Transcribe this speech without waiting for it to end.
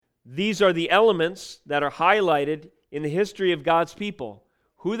These are the elements that are highlighted in the history of God's people.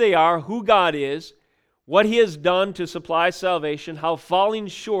 Who they are, who God is, what He has done to supply salvation, how falling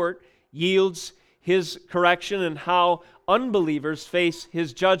short yields His correction, and how unbelievers face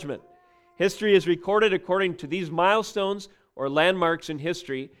His judgment. History is recorded according to these milestones or landmarks in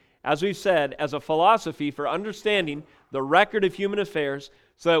history, as we've said, as a philosophy for understanding the record of human affairs,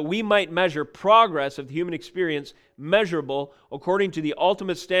 so that we might measure progress of the human experience measurable according to the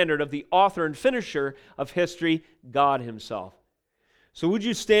ultimate standard of the author and finisher of history, God Himself. So would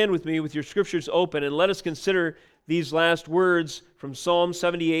you stand with me with your scriptures open, and let us consider these last words from Psalm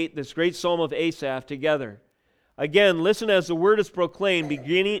 78, this great psalm of Asaph, together. Again, listen as the word is proclaimed,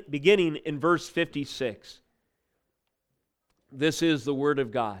 beginning in verse 56. This is the word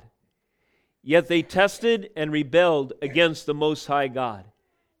of God. Yet they tested and rebelled against the Most High God,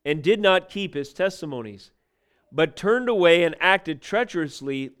 and did not keep His testimonies, but turned away and acted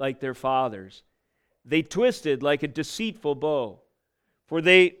treacherously like their fathers. They twisted like a deceitful bow, for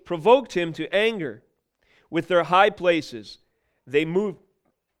they provoked Him to anger with their high places. They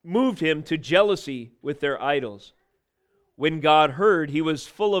moved Him to jealousy with their idols. When God heard, He was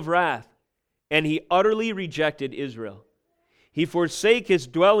full of wrath, and He utterly rejected Israel. He forsake His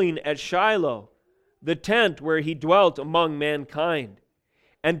dwelling at Shiloh, the tent where He dwelt among mankind,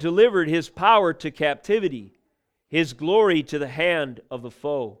 and delivered His power to captivity, His glory to the hand of the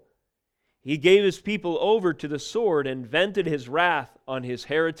foe. He gave His people over to the sword and vented His wrath on His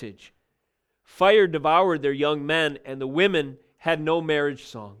heritage. Fire devoured their young men, and the women had no marriage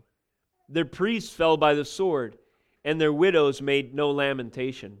song. Their priests fell by the sword, and their widows made no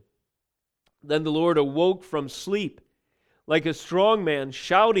lamentation. Then the Lord awoke from sleep, like a strong man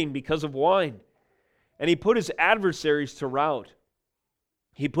shouting because of wine, and He put His adversaries to rout.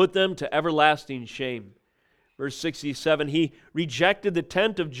 He put them to everlasting shame. Verse 67, He rejected the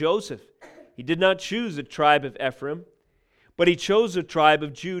tent of Joseph. He did not choose the tribe of Ephraim, but He chose the tribe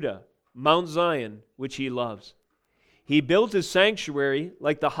of Judah, Mount Zion, which He loves. He built His sanctuary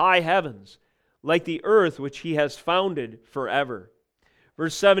like the high heavens, like the earth which He has founded forever.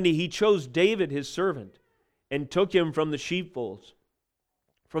 Verse 70, He chose David His servant, and took him from the sheepfolds.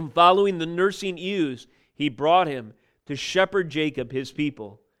 From following the nursing ewes, He brought him to shepherd Jacob His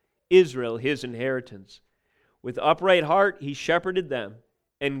people, Israel His inheritance. With upright heart He shepherded them,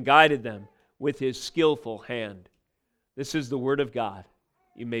 and guided them with His skillful hand. This is the word of God.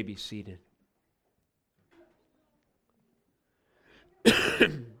 You may be seated.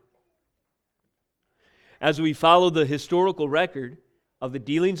 As we follow the historical record of the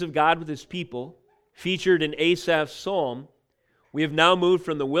dealings of God with His people, featured in Asaph's psalm, we have now moved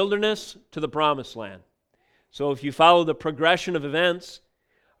from the wilderness to the promised land. So if you follow the progression of events,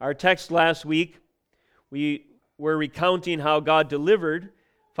 our text last week, we were recounting how God delivered,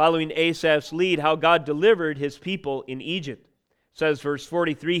 following Asaph's lead, how God delivered His people in Egypt. It says, verse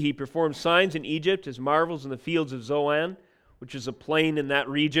 43, He performed signs in Egypt, His marvels in the fields of Zoan, which is a plain in that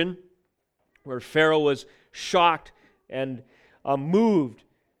region, where Pharaoh was shocked and moved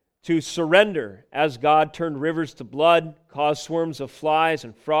to surrender as God turned rivers to blood, caused swarms of flies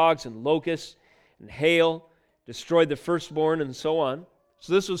and frogs and locusts and hail, destroyed the firstborn, and so on.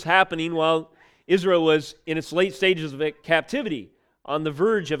 So this was happening while Israel was in its late stages of captivity, on the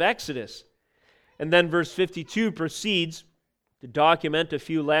verge of Exodus. And then verse 52 proceeds to document a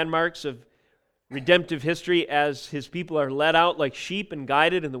few landmarks of redemptive history as His people are led out like sheep and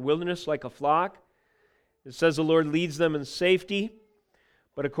guided in the wilderness like a flock. It says the Lord leads them in safety.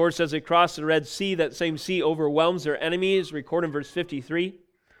 But of course, as they cross the Red Sea, that same sea overwhelms their enemies, recorded in verse 53.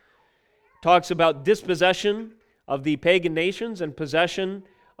 Talks about dispossession of the pagan nations and possession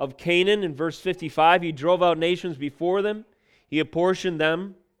of Canaan in verse 55. He drove out nations before them. He apportioned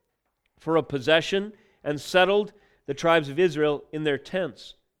them for a possession and settled the tribes of Israel in their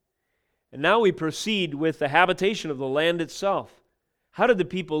tents. And now we proceed with the habitation of the land itself. How did the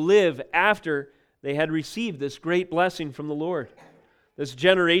people live after they had received this great blessing from the Lord? This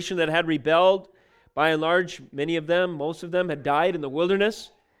generation that had rebelled, by and large, many of them, most of them had died in the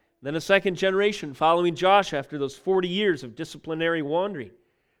wilderness. Then a second generation following Joshua after those 40 years of disciplinary wandering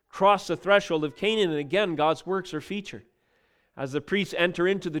crossed the threshold of Canaan, and again God's works are featured. As the priests enter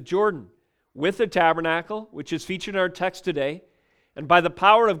into the Jordan with the tabernacle, which is featured in our text today, and by the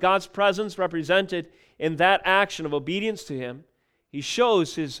power of God's presence represented in that action of obedience to Him, He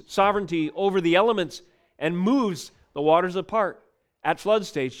shows His sovereignty over the elements and moves the waters apart at flood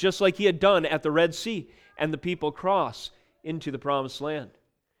stage, just like He had done at the Red Sea, and the people cross into the promised land.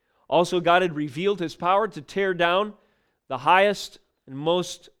 Also, God had revealed His power to tear down the highest and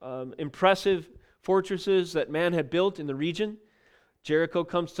most impressive fortresses that man had built in the region, Jericho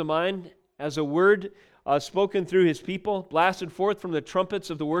comes to mind as a word spoken through his people, blasted forth from the trumpets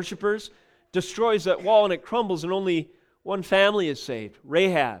of the worshipers, destroys that wall and it crumbles, and only one family is saved,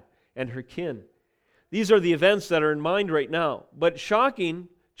 Rahab and her kin. These are the events that are in mind right now, but shocking,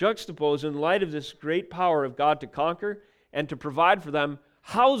 juxtaposed in light of this great power of God to conquer and to provide for them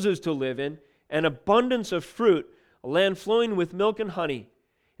houses to live in, an abundance of fruit, a land flowing with milk and honey.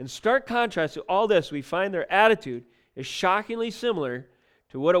 In stark contrast to all this, we find their attitude is shockingly similar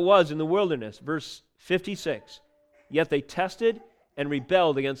to what it was in the wilderness. Verse 56, yet they tested and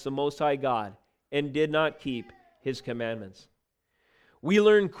rebelled against the Most High God and did not keep His commandments. We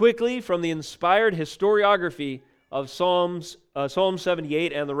learn quickly from the inspired historiography of Psalm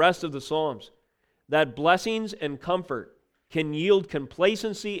 78 and the rest of the Psalms that blessings and comfort can yield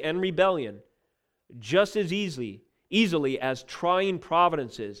complacency and rebellion just as easily as trying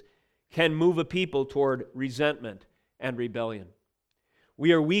providences can move a people toward resentment and rebellion.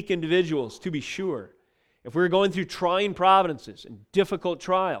 We are weak individuals, to be sure. If we're going through trying providences and difficult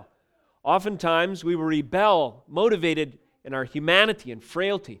trial, oftentimes we will rebel, motivated in our humanity and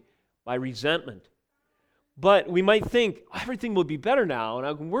frailty by resentment. But we might think, everything will be better now, and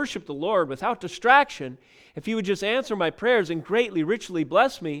I can worship the Lord without distraction if He would just answer my prayers and greatly, richly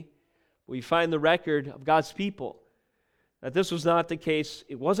bless me. We find the record of God's people that this was not the case.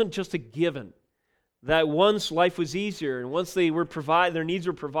 It wasn't just a given. That once life was easier and once they were their needs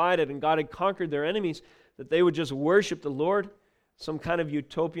were provided and God had conquered their enemies, that they would just worship the Lord, some kind of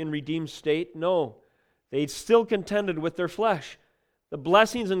utopian redeemed state. No, they still contended with their flesh. The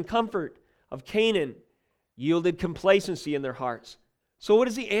blessings and comfort of Canaan yielded complacency in their hearts. So what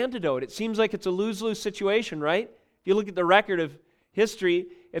is the antidote? It seems like it's a lose-lose situation, right? If you look at the record of history,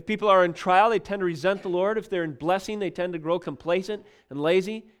 if people are in trial, they tend to resent the Lord. If they're in blessing, they tend to grow complacent and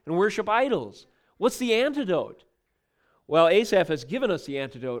lazy and worship idols. What's the antidote? Well, Asaph has given us the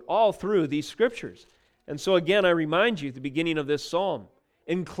antidote all through these scriptures. And so again, I remind you at the beginning of this psalm,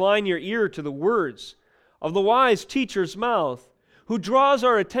 incline your ear to the words of the wise teacher's mouth, who draws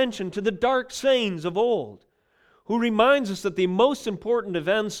our attention to the dark sayings of old, who reminds us that the most important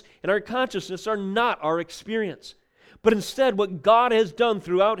events in our consciousness are not our experience, but instead what God has done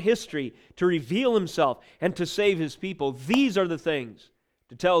throughout history to reveal Himself and to save His people. These are the things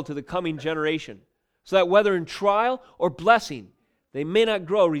to tell to the coming generation, so that whether in trial or blessing, they may not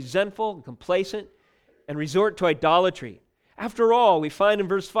grow resentful and complacent and resort to idolatry. After all, we find in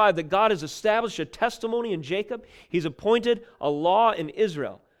verse 5 that God has established a testimony in Jacob. He's appointed a law in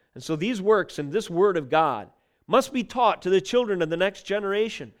Israel. And so these works and this word of God must be taught to the children of the next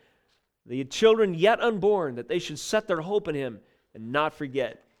generation, the children yet unborn, that they should set their hope in Him and not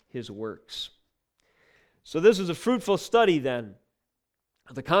forget His works. So this is a fruitful study then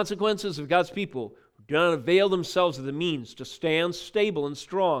of the consequences of God's people who do not avail themselves of the means to stand stable and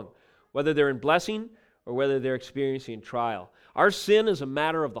strong, whether they're in blessing or whether they're experiencing trial. Our sin is a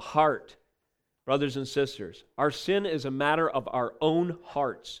matter of the heart, brothers and sisters. Our sin is a matter of our own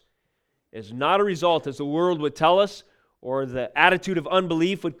hearts. It's not a result, as the world would tell us, or the attitude of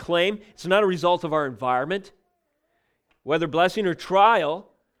unbelief would claim. It's not a result of our environment. Whether blessing or trial,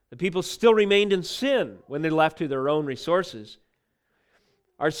 the people still remained in sin when they left to their own resources.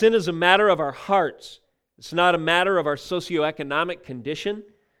 Our sin is a matter of our hearts. It's not a matter of our socioeconomic condition,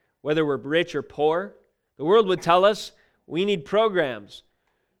 whether we're rich or poor. The world would tell us we need programs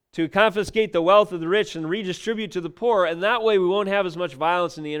to confiscate the wealth of the rich and redistribute to the poor, and that way we won't have as much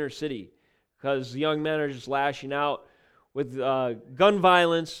violence in the inner city, because the young men are just lashing out with gun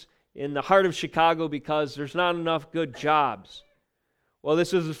violence in the heart of Chicago because there's not enough good jobs. Well,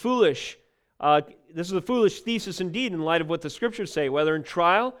 this is a foolish thesis indeed in light of what the Scriptures say. Whether in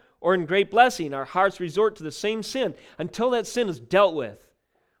trial or in great blessing, our hearts resort to the same sin until that sin is dealt with,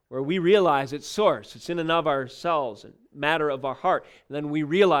 where we realize its source, it's in and of ourselves, a matter of our heart. And then we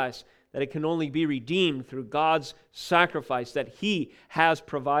realize that it can only be redeemed through God's sacrifice that He has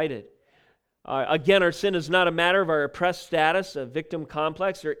provided. Again, our sin is not a matter of our oppressed status, a victim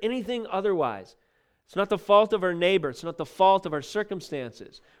complex, or anything otherwise. It's not the fault of our neighbor. It's not the fault of our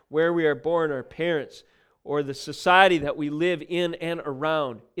circumstances, where we are born, our parents, or the society that we live in and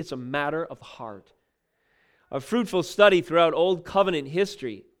around. It's a matter of the heart. A fruitful study throughout Old Covenant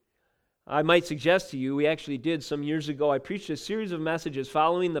history, I might suggest to you, we actually did some years ago, I preached a series of messages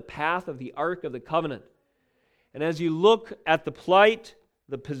following the path of the Ark of the Covenant. And as you look at the plight,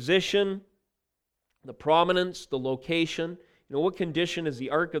 the position, the prominence, the location, what condition is the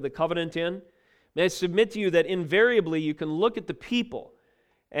Ark of the Covenant in? May I submit to you that invariably you can look at the people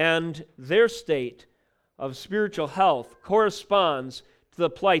and their state of spiritual health corresponds to the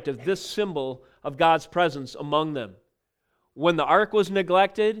plight of this symbol of God's presence among them. when the ark was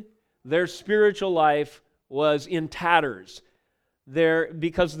neglected, their spiritual life was in tatters.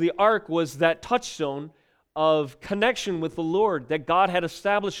 Because the ark was that touchstone of connection with the Lord that God had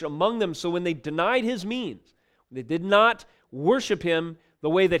established among them. So when they denied His means, they did not worship Him the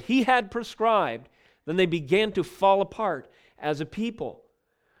way that He had prescribed, then they began to fall apart as a people.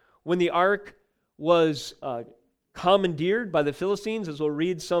 When the ark was commandeered by the Philistines, as we'll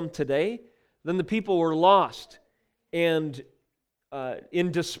read some today, then the people were lost and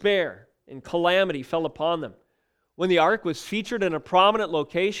in despair, and calamity fell upon them. When the ark was featured in a prominent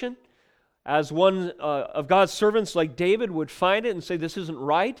location, as one of God's servants like David would find it and say, this isn't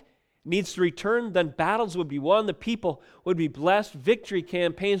right, it needs to return, then battles would be won, the people would be blessed, victory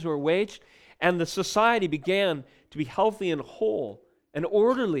campaigns were waged, and the society began to be healthy and whole and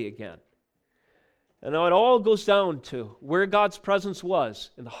orderly again. And now it all goes down to where God's presence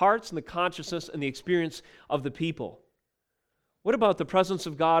was in the hearts and the consciousness and the experience of the people. What about the presence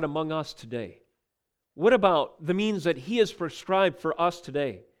of God among us today? What about the means that He has prescribed for us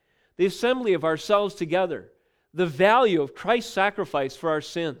today? The assembly of ourselves together, the value of Christ's sacrifice for our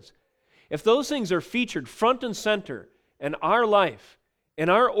sins. If those things are featured front and center in our life, in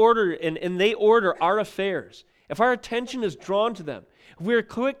our order, and they order our affairs, if our attention is drawn to them, if we are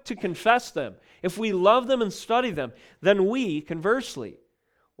quick to confess them, if we love them and study them, then we, conversely,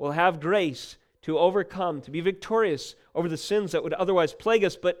 will have grace to overcome, to be victorious over the sins that would otherwise plague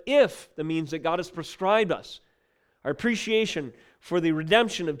us. But if the means that God has prescribed us, our appreciation for the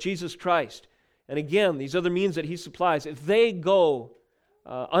redemption of Jesus Christ, and again, these other means that He supplies, if they go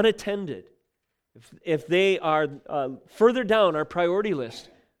unattended, if they are further down our priority list,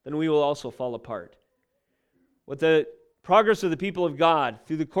 then we will also fall apart. With the progress of the people of God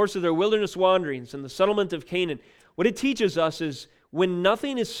through the course of their wilderness wanderings and the settlement of Canaan, what it teaches us is when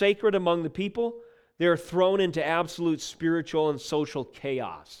nothing is sacred among the people, they are thrown into absolute spiritual and social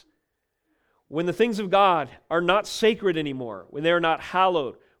chaos. When the things of God are not sacred anymore, when they are not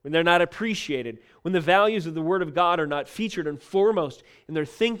hallowed, when they're not appreciated, when the values of the Word of God are not featured and foremost in their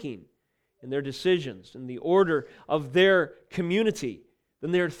thinking, in their decisions, in the order of their community,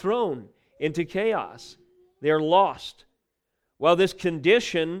 then they are thrown into chaos. They are lost. While this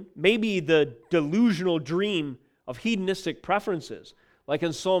condition may be the delusional dream of hedonistic preferences, like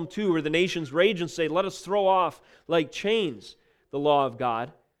in Psalm 2, where the nations rage and say, let us throw off like chains the law of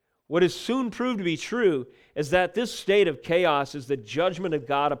God. What is soon proved to be true is that this state of chaos is the judgment of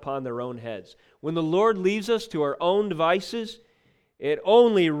God upon their own heads. When the Lord leaves us to our own devices, it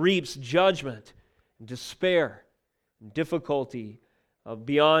only reaps judgment, and despair, and difficulty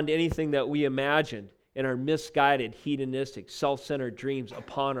beyond anything that we imagined in our misguided, hedonistic, self-centered dreams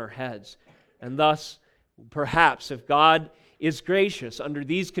upon our heads. And thus, perhaps, if God is gracious under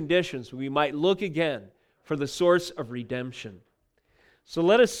these conditions, we might look again for the source of redemption. So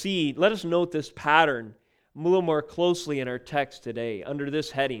let us note this pattern a little more closely in our text today under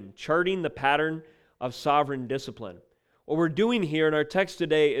this heading, charting the pattern of sovereign discipline. What we're doing here in our text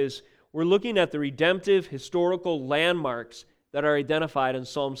today is we're looking at the redemptive historical landmarks that are identified in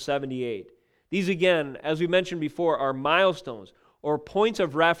Psalm 78. These, again, as we mentioned before, are milestones or points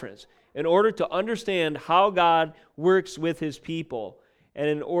of reference in order to understand how God works with His people and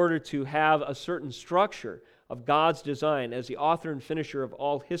in order to have a certain structure of God's design as the author and finisher of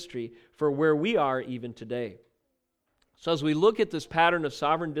all history for where we are even today. So as we look at this pattern of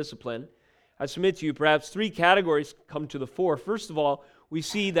sovereign discipline, I submit to you perhaps three categories come to the fore. First of all, we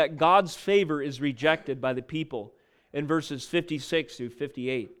see that God's favor is rejected by the people in verses 56 through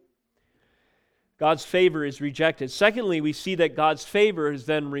 58. God's favor is rejected. Secondly, we see that God's favor is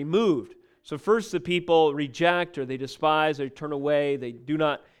then removed. So first the people reject or they despise, they turn away, they do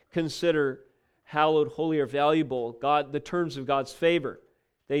not consider hallowed, holy, or valuable the terms of God's favor.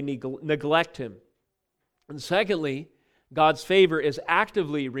 They neglect Him. And secondly, God's favor is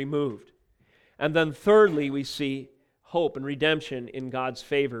actively removed. And then thirdly, we see hope and redemption in God's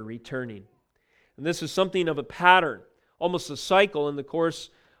favor returning. And this is something of a pattern, almost a cycle in the course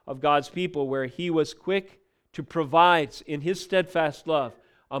of God's people, where He was quick to provide in His steadfast love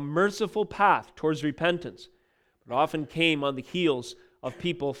a merciful path towards repentance, but often came on the heels of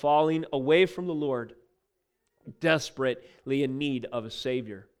people falling away from the Lord, desperately in need of a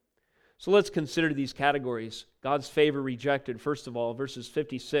Savior. So let's consider these categories. God's favor rejected, first of all, verses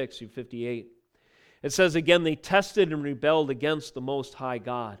 56 through 58. It says, again, they tested and rebelled against the Most High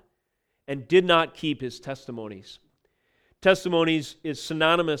God and did not keep His testimonies. Testimonies is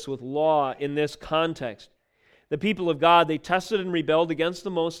synonymous with law in this context. The people of God, they tested and rebelled against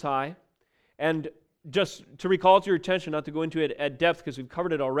the Most High. And just to recall to your attention, not to go into it at depth because we've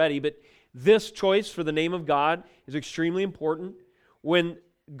covered it already, but This choice for the name of God is extremely important. When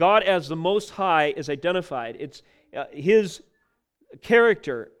God as the Most High is identified, it's His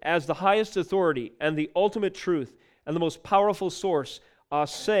character as the highest authority and the ultimate truth and the most powerful source,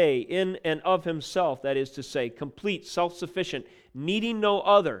 say, in and of Himself, that is to say, complete, self-sufficient, needing no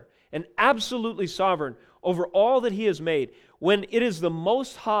other, and absolutely sovereign over all that He has made. When it is the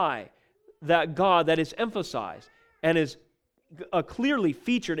Most High, that God that is emphasized and is clearly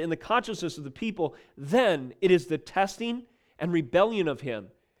featured in the consciousness of the people, then it is the testing and rebellion of Him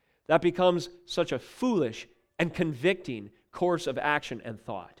that becomes such a foolish and convicting course of action and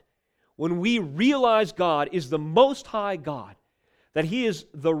thought. When we realize God is the Most High God, that He is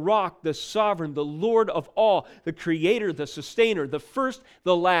the rock, the sovereign, the Lord of all, the Creator, the Sustainer, the first,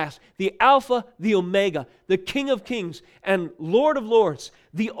 the last, the Alpha, the Omega, the King of kings and Lord of lords,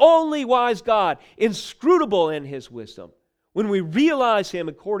 the only wise God, inscrutable in His wisdom. When we realize Him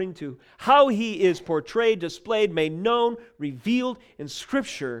according to how He is portrayed, displayed, made known, revealed in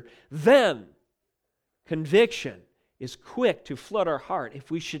Scripture, then conviction is quick to flood our heart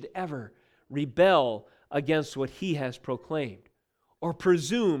if we should ever rebel against what He has proclaimed, or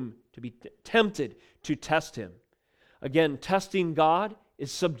presume to be tempted to test Him. Again, testing God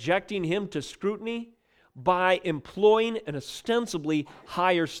is subjecting Him to scrutiny by employing an ostensibly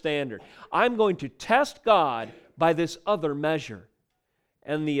higher standard. I'm going to test God by this other measure.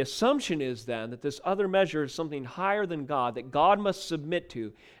 And the assumption is then that this other measure is something higher than God, that God must submit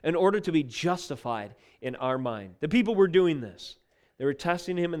to in order to be justified in our mind. The people were doing this. They were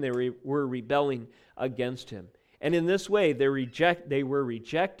testing Him and they were rebelling against Him. And in this way, they were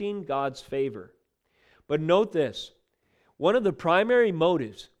rejecting God's favor. But note this, one of the primary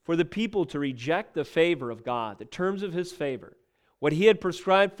motives for the people to reject the favor of God, the terms of His favor, what He had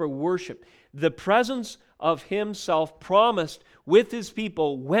prescribed for worship, the presence of Himself promised with His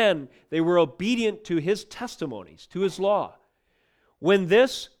people when they were obedient to His testimonies, to His law. When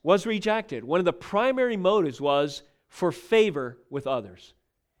this was rejected, one of the primary motives was for favor with others.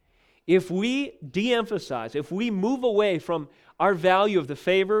 If we de-emphasize, if we move away from our value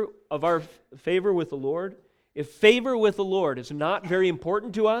of our favor with the Lord, if favor with the Lord is not very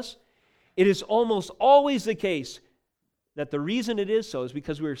important to us, it is almost always the case that the reason it is so is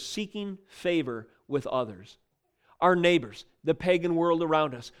because we're seeking favor with others. Our neighbors, the pagan world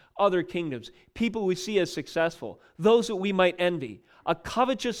around us, other kingdoms, people we see as successful, those that we might envy, a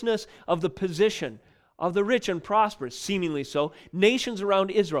covetousness of the position of the rich and prosperous, seemingly so, nations around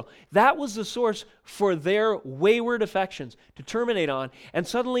Israel. That was the source for their wayward affections to terminate on, and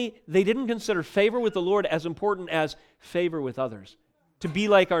suddenly they didn't consider favor with the Lord as important as favor with others, to be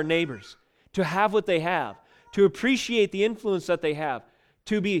like our neighbors, to have what they have, to appreciate the influence that they have,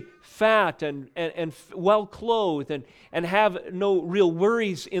 to be fat and well-clothed and have no real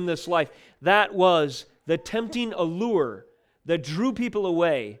worries in this life. That was the tempting allure that drew people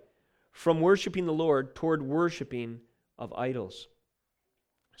away from worshiping the Lord toward worshiping of idols,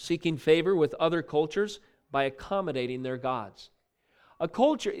 seeking favor with other cultures by accommodating their gods. A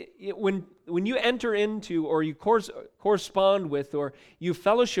culture, when you enter into or you correspond with or you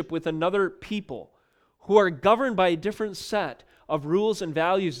fellowship with another people who are governed by a different set of rules and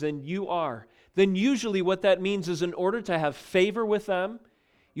values than you are, then usually what that means is in order to have favor with them,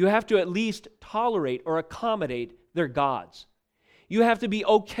 you have to at least tolerate or accommodate their gods. You have to be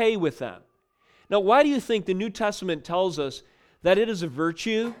okay with them. Now, why do you think the New Testament tells us that it is a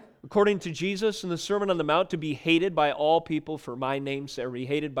virtue, according to Jesus in the Sermon on the Mount, to be hated by all people for my name's sake, or be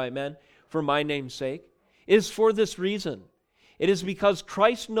hated by men for my name's sake? It is for this reason. It is because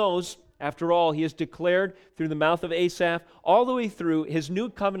Christ knows, after all, He has declared through the mouth of Asaph, all the way through His new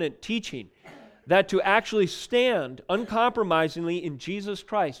covenant teaching, that to actually stand uncompromisingly in Jesus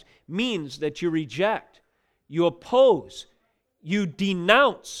Christ means that you reject, you oppose, you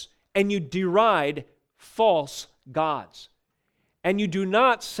denounce, and you deride false gods. And you do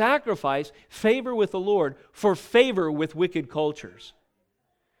not sacrifice favor with the Lord for favor with wicked cultures.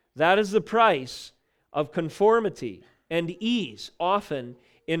 That is the price of conformity and ease, often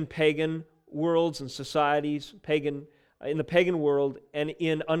in pagan worlds and societies, in the pagan world and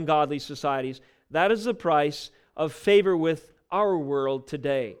in ungodly societies. That is the price of favor with our world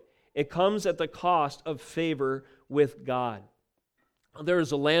today. It comes at the cost of favor with God. There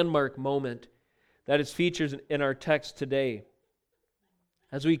is a landmark moment that is featured in our text today.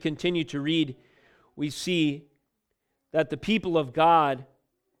 As we continue to read, we see that the people of God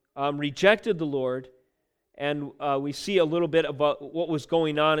rejected the Lord, and we see a little bit about what was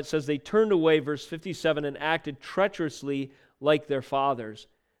going on. It says they turned away, verse 57, and acted treacherously like their fathers.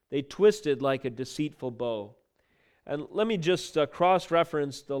 They twisted like a deceitful bow. And let me just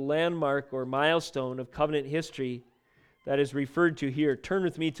cross-reference the landmark or milestone of covenant history that is referred to here. Turn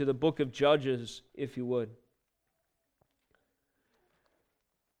with me to the book of Judges, if you would.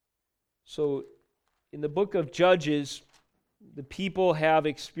 So, in the book of Judges, the people have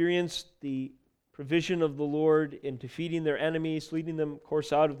experienced the provision of the Lord in defeating their enemies, leading them, of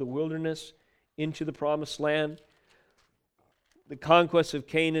course, out of the wilderness into the promised land. The conquest of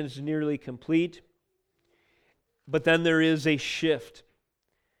Canaan is nearly complete. But then there is a shift.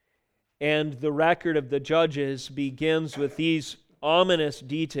 And the record of the Judges begins with these ominous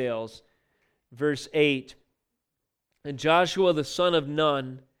details. Verse 8, "And Joshua the son of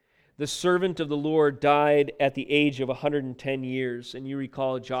Nun, the servant of the Lord, died at the age of 110 years. And you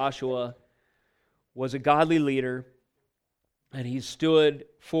recall Joshua was a godly leader, and he stood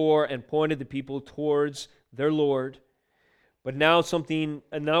for and pointed the people towards their Lord. But now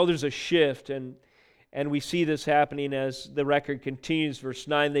there's a shift, and we see this happening as the record continues. Verse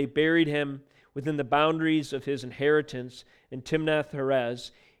 9, "They buried him within the boundaries of his inheritance in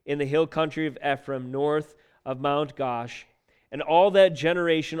Timnath-Heres, in the hill country of Ephraim, north of Mount Gosh. And all that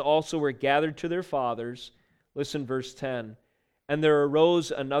generation also were gathered to their fathers." Listen, verse 10. "And there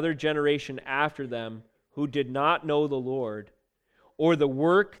arose another generation after them who did not know the Lord, or the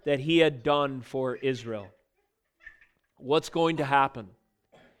work that he had done for Israel." What's going to happen?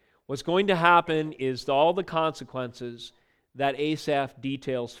 What's going to happen is all the consequences that Asaph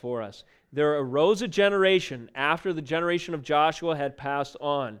details for us. There arose a generation after the generation of Joshua had passed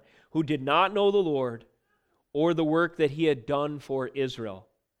on who did not know the Lord or the work that he had done for Israel.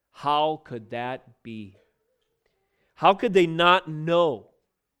 How could that be? How could they not know?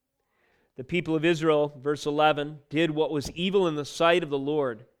 The people of Israel, verse 11, did what was evil in the sight of the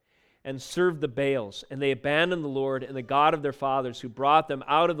Lord and served the Baals, and they abandoned the Lord and the God of their fathers who brought them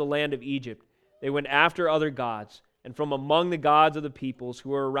out of the land of Egypt. They went after other gods, and from among the gods of the peoples who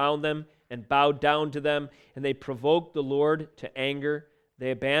were around them, and bowed down to them, and they provoked the Lord to anger.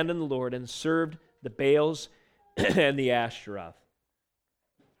 They abandoned the Lord and served the Baals and the Ashtaroth.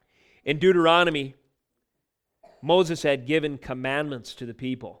 In Deuteronomy, Moses had given commandments to the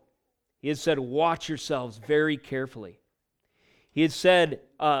people. He had said, "Watch yourselves very carefully." He had said,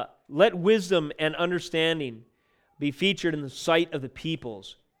 "Let wisdom and understanding be featured in the sight of the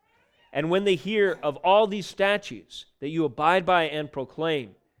peoples. And when they hear of all these statutes that you abide by and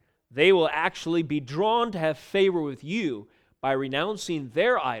proclaim, they will actually be drawn to have favor with you by renouncing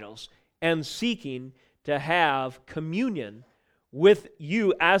their idols and seeking to have communion with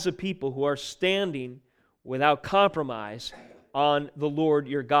you as a people who are standing without compromise on the Lord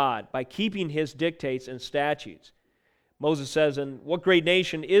your God by keeping his dictates and statutes." Moses says, "And what great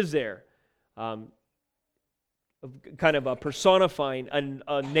nation is there?" Kind of personifying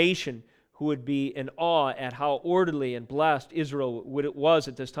a nation who would be in awe at how orderly and blessed Israel was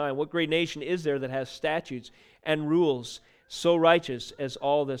at this time. "What great nation is there that has statutes and rules so righteous as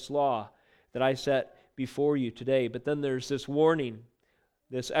all this law that I set before you today?" But then there's this warning,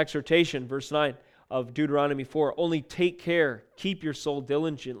 this exhortation, verse 9 of Deuteronomy 4, "Only take care, keep your soul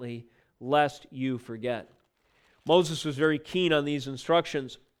diligently, lest you forget." Moses was very keen on these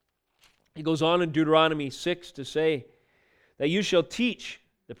instructions. He goes on in Deuteronomy 6 to say that you shall teach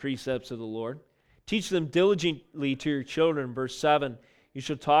the precepts of the Lord. Teach them diligently to your children. Verse 7, "You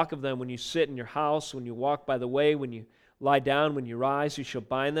shall talk of them when you sit in your house, when you walk by the way, when you lie down, when you rise. You shall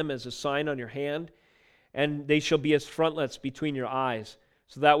bind them as a sign on your hand, and they shall be as frontlets between your eyes.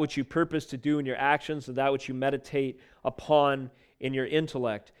 So that which you purpose to do in your actions, and that which you meditate upon in your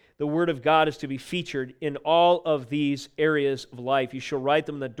intellect." The Word of God is to be featured in all of these areas of life. You shall write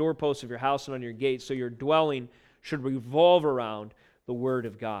them on the doorposts of your house and on your gates, so your dwelling should revolve around the Word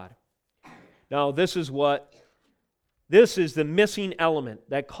of God. Now, this is the missing element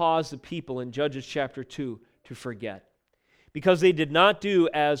that caused the people in Judges chapter 2 to forget, because they did not do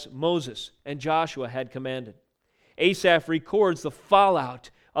as Moses and Joshua had commanded. Asaph records the fallout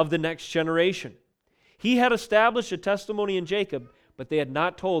of the next generation. He had established a testimony in Jacob, but they had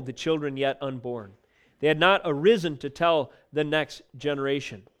not told the children yet unborn. They had not arisen to tell the next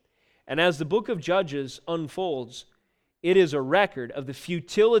generation. And as the book of Judges unfolds, it is a record of the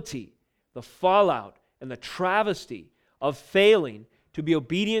futility, the fallout, and the travesty of failing to be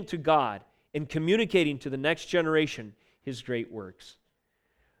obedient to God in communicating to the next generation His great works.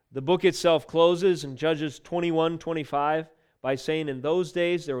 The book itself closes in Judges 21:25 by saying, "In those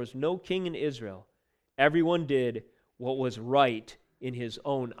days there was no king in Israel. Everyone did what was right in his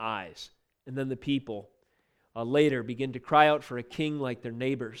own eyes." And then the people later begin to cry out for a king like their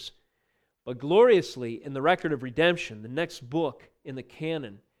neighbors. But gloriously, in the record of redemption, the next book in the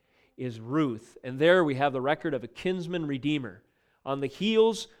canon is Ruth. And there we have the record of a kinsman redeemer. On the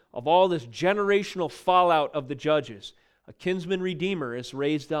heels of all this generational fallout of the judges, a kinsman redeemer is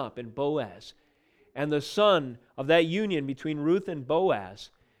raised up in Boaz. And the son of that union between Ruth and Boaz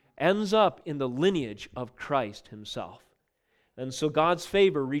ends up in the lineage of Christ himself. And so God's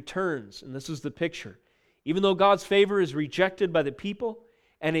favor returns, and this is the picture. Even though God's favor is rejected by the people,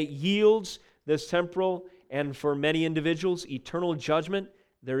 and it yields this temporal and for many individuals eternal judgment,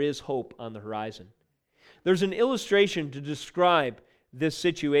 there is hope on the horizon. There's an illustration to describe this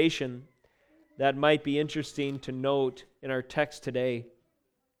situation that might be interesting to note in our text today.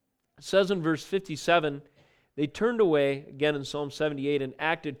 It says in verse 57, they turned away, again in Psalm 78, and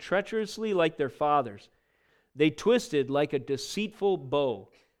acted treacherously like their fathers. They twisted like a deceitful bow.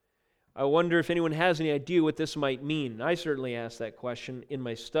 I wonder if anyone has any idea what this might mean. I certainly asked that question in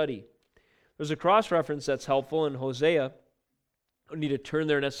my study. There's a cross-reference that's helpful in Hosea. I don't need to turn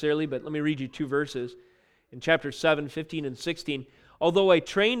there necessarily, but let me read you 2 verses. In chapter 7, 15 and 16, although I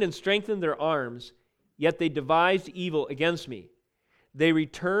trained and strengthened their arms, yet they devised evil against me. They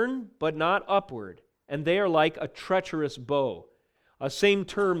return, but not upward, and they are like a treacherous bow. A same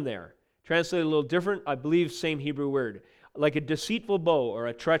term there. Translated a little different, I believe same Hebrew word. Like a deceitful bow or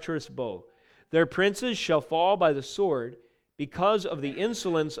a treacherous bow. Their princes shall fall by the sword because of the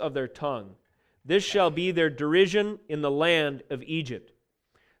insolence of their tongue. This shall be their derision in the land of Egypt.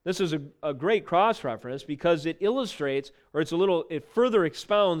 This is a great cross-reference because it illustrates, or it further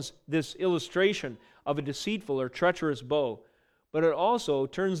expounds this illustration of a deceitful or treacherous bow. But it also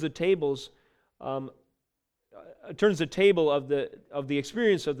turns the table of the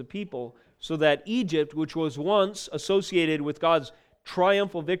experience of the people, so that Egypt, which was once associated with God's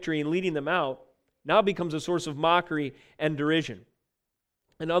triumphal victory in leading them out, now becomes a source of mockery and derision.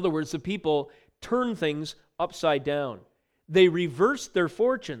 In other words, the people turn things upside down. They reversed their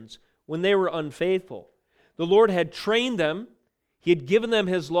fortunes when they were unfaithful. The Lord had trained them. He had given them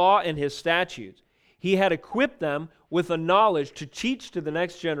His law and His statutes. He had equipped them with a knowledge to teach to the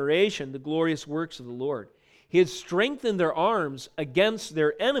next generation the glorious works of the Lord. He had strengthened their arms against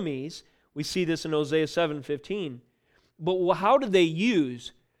their enemies. We see this in Hosea 7:15. But how did they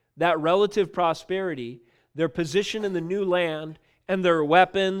use that relative prosperity, their position in the new land, and their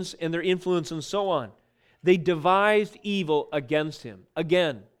weapons and their influence and so on? They devised evil against Him.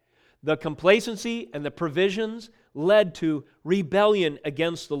 Again, the complacency and the provisions led to rebellion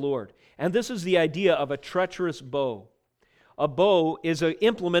against the Lord. And this is the idea of a treacherous bow. A bow is an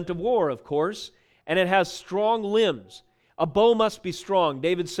implement of war, of course, and it has strong limbs. A bow must be strong.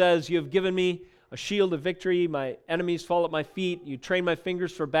 David says, you have given me a shield of victory. My enemies fall at my feet. You train my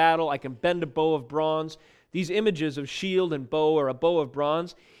fingers for battle. I can bend a bow of bronze. These images of shield and bow or a bow of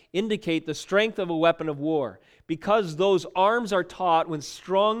bronze indicate the strength of a weapon of war. Because those arms are taut when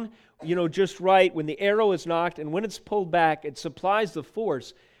strung, just right, when the arrow is knocked, and when it's pulled back, it supplies the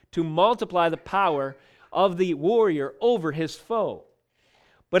force to multiply the power of the warrior over his foe.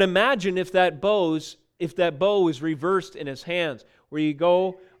 But imagine if that bow is reversed in his hands, where you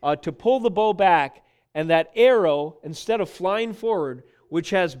go to pull the bow back, and that arrow, instead of flying forward,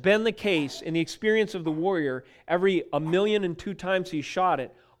 which has been the case in the experience of the warrior, every 1,000,002 times he shot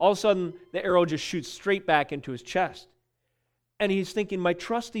it, all of a sudden the arrow just shoots straight back into his chest. And he's thinking, my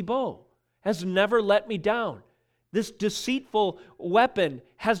trusty bow has never let me down. This deceitful weapon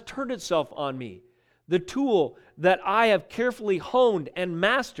has turned itself on me. The tool that I have carefully honed and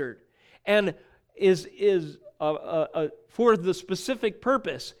mastered and is for the specific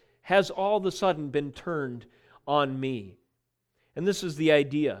purpose has all of a sudden been turned on me. And this is the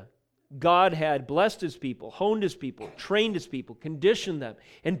idea. God had blessed His people, honed His people, trained His people, conditioned them,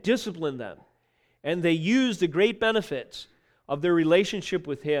 and disciplined them. And they used the great benefits of their relationship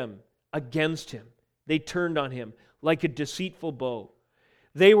with Him against Him. They turned on Him like a deceitful bow.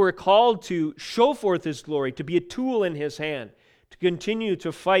 They were called to show forth His glory, to be a tool in His hand, to continue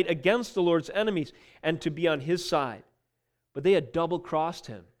to fight against the Lord's enemies, and to be on His side. But they had double-crossed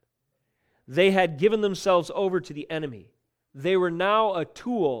Him. They had given themselves over to the enemy. They were now a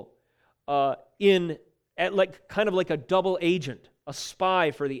tool kind of like a double agent, a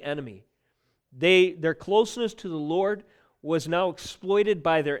spy for the enemy. Their closeness to the Lord was now exploited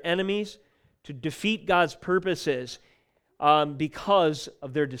by their enemies to defeat God's purposes because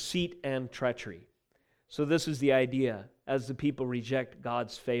of their deceit and treachery. So this is the idea as the people reject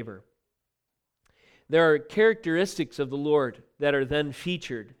God's favor. There are characteristics of the Lord that are then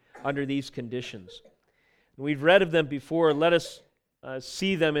featured under these conditions. We've read of them before. Let us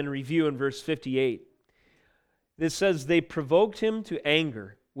see them in review in verse 58. This says, they provoked Him to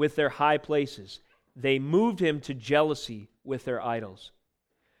anger with their high places. They moved Him to jealousy with their idols.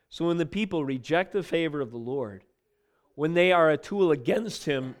 So when the people reject the favor of the Lord, when they are a tool against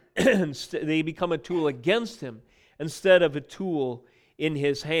Him, they become a tool against Him instead of a tool in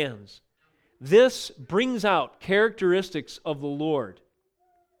His hands. This brings out characteristics of the Lord,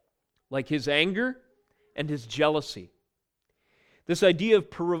 like His anger and His jealousy. This idea of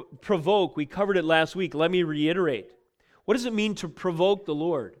provoke, we covered it last week. Let me reiterate. What does it mean to provoke the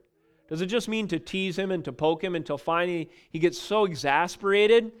Lord? Does it just mean to tease Him and to poke Him until finally He gets so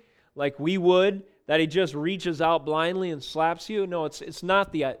exasperated, like we would, that He just reaches out blindly and slaps you? No, that's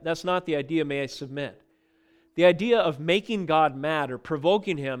not the idea, may I submit. The idea of making God mad or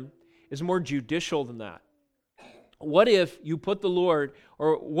provoking Him is more judicial than that. What if you put the Lord,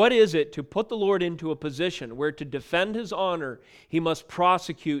 or what is it to put the Lord into a position where to defend His honor, He must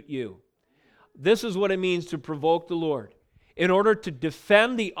prosecute you? This is what it means to provoke the Lord. In order to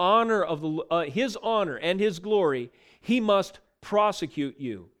defend the honor of His honor and His glory, He must prosecute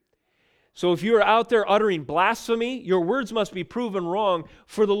you. So if you are out there uttering blasphemy, your words must be proven wrong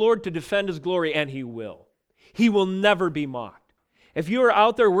for the Lord to defend His glory, and He will. He will never be mocked. If you are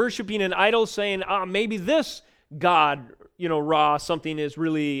out there worshiping an idol saying, maybe this God, Ra, something is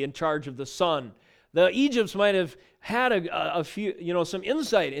really in charge of the sun. The Egypts might have had a few, some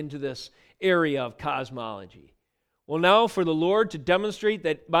insight into this area of cosmology. Well, now for the Lord to demonstrate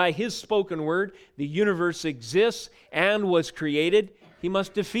that by His spoken word, the universe exists and was created, He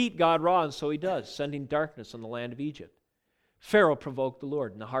must defeat God Ra, and so He does, sending darkness on the land of Egypt. Pharaoh provoked the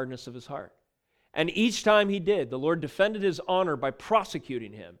Lord in the hardness of his heart. And each time he did, the Lord defended His honor by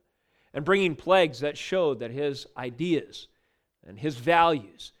prosecuting him and bringing plagues that showed that his ideas and his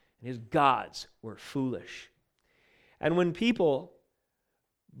values and his gods were foolish. And when people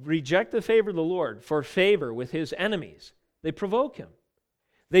reject the favor of the Lord for favor with His enemies, they provoke Him.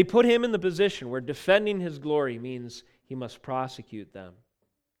 They put Him in the position where defending His glory means He must prosecute them.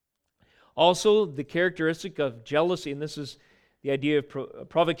 Also, the characteristic of jealousy, and this is the idea of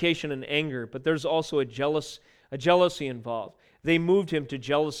provocation and anger, but there's also a jealousy involved. They moved Him to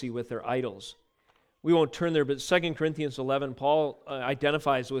jealousy with their idols. We won't turn there, but 2 Corinthians 11, Paul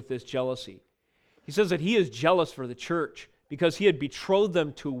identifies with this jealousy. He says that he is jealous for the church because he had betrothed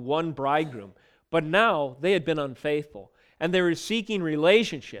them to one bridegroom, but now they had been unfaithful, and they were seeking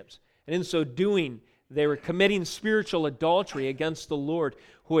relationships, and in so doing, they were committing spiritual adultery against the Lord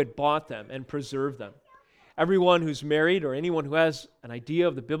who had bought them and preserved them. Everyone who's married, or anyone who has an idea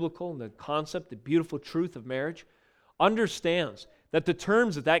of the biblical and the concept, the beautiful truth of marriage, understands that the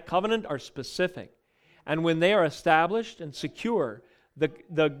terms of that covenant are specific. And when they are established and secure,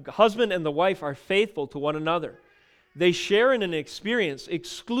 the husband and the wife are faithful to one another. They share in an experience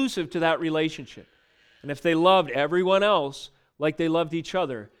exclusive to that relationship. And if they loved everyone else like they loved each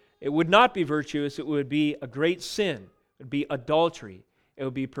other, it would not be virtuous, it would be a great sin. It would be adultery. It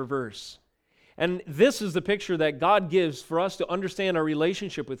would be perverse. And this is the picture that God gives for us to understand our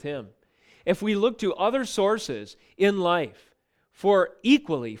relationship with Him. If we look to other sources in life for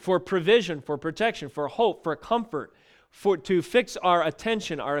provision, for protection, for hope, for comfort, to fix our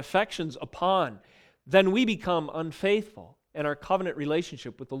attention, our affections upon, then we become unfaithful in our covenant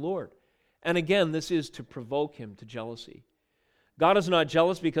relationship with the Lord. And again, this is to provoke Him to jealousy. God is not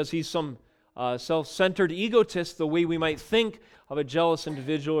jealous because He's some self-centered egotist, the way we might think of a jealous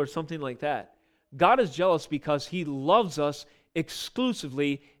individual or something like that. God is jealous because He loves us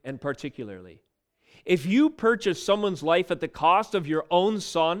exclusively and particularly. If you purchase someone's life at the cost of your own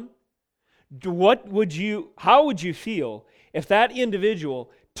son, how would you feel if that individual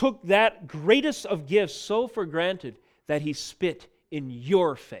took that greatest of gifts so for granted that he spit in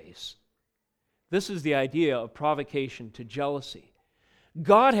your face? This is the idea of provocation to jealousy.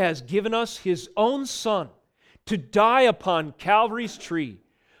 God has given us His own Son to die upon Calvary's tree,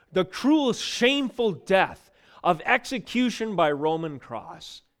 the cruel, shameful death of execution by Roman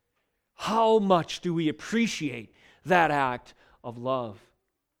cross. How much do we appreciate that act of love?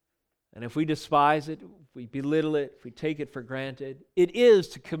 And if we despise it, if we belittle it, if we take it for granted, it is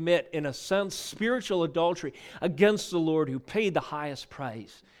to commit, in a sense, spiritual adultery against the Lord who paid the highest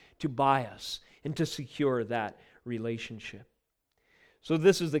price to buy us and to secure that relationship. So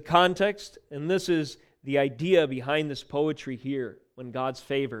this is the context, and this is the idea behind this poetry here when God's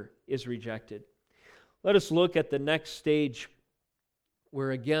favor is rejected. Let us look at the next stage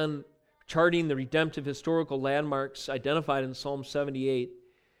where, again, charting the redemptive historical landmarks identified in Psalm 78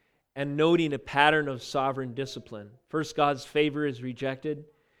 and noting a pattern of sovereign discipline. First, God's favor is rejected.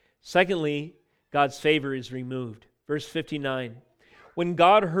 Secondly, God's favor is removed. Verse 59, when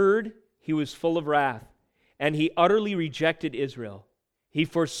God heard, He was full of wrath, and He utterly rejected Israel. He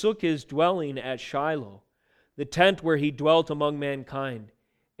forsook His dwelling at Shiloh, the tent where He dwelt among mankind,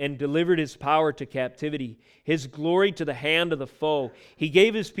 and delivered his power to captivity, his glory to the hand of the foe. He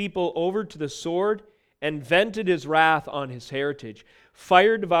gave his people over to the sword and vented his wrath on his heritage.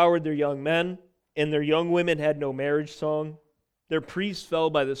 Fire devoured their young men, and their young women had no marriage song. Their priests fell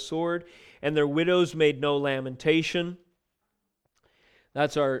by the sword, and their widows made no lamentation.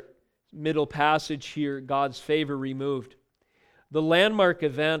 That's our middle passage here, God's favor removed. The landmark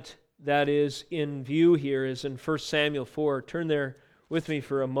event that is in view here is in 1 Samuel 4. Turn there with me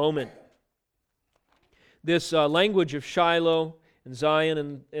for a moment. This language of Shiloh and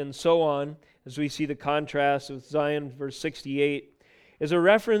Zion and so on, as we see the contrast with Zion, verse 68, is a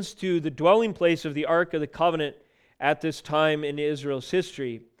reference to the dwelling place of the Ark of the Covenant at this time in Israel's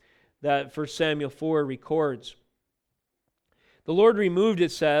history that 1 Samuel 4 records. The Lord removed,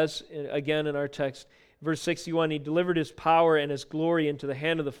 it says, again in our text, verse 61, He delivered His power and His glory into the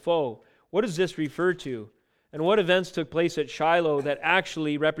hand of the foe. What does this refer to? And what events took place at Shiloh that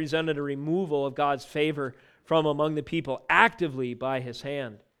actually represented a removal of God's favor from among the people actively by His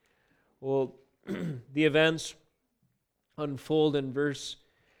hand? Well, the events unfold in verse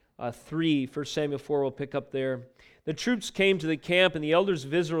 3, 1 Samuel 4, we'll pick up there. The troops came to the camp, and the elders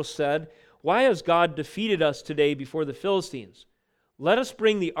of Israel said, "Why has God defeated us today before the Philistines? Let us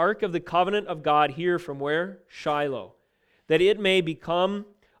bring the ark of the covenant of God here from where? Shiloh, that it may become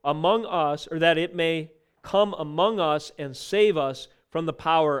among us, or that it may come among us and save us from the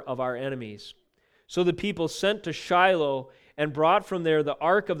power of our enemies." So the people sent to Shiloh and brought from there the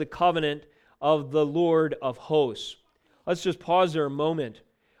ark of the covenant of the Lord of hosts. Let's just pause there a moment.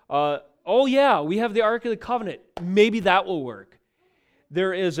 Oh yeah, we have the ark of the covenant. Maybe that will work.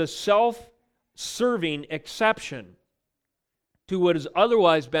 There is a self-serving exception to what has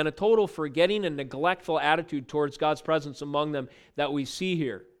otherwise been a total forgetting and neglectful attitude towards God's presence among them that we see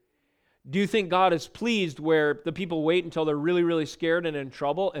here. Do you think God is pleased where the people wait until they're really, really scared and in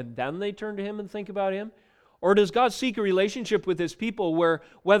trouble and then they turn to Him and think about Him? Or does God seek a relationship with His people where,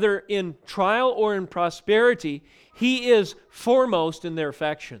 whether in trial or in prosperity, He is foremost in their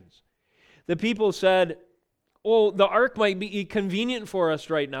affections? The people said, "Oh, the ark might be convenient for us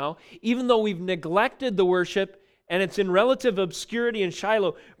right now, even though we've neglected the worship and it's in relative obscurity in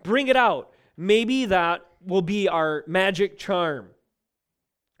Shiloh. Bring it out. Maybe that will be our magic charm.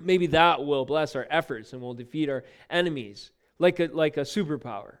 Maybe that will bless our efforts and will defeat our enemies like a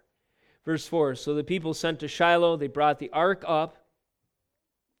superpower." Verse 4, so the people sent to Shiloh, they brought the ark up,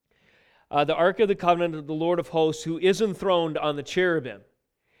 the ark of the covenant of the Lord of hosts, who is enthroned on the cherubim.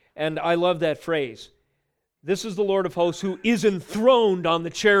 And I love that phrase. This is the Lord of hosts who is enthroned on the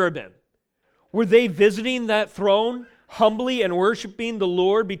cherubim. Were they visiting that throne humbly and worshiping the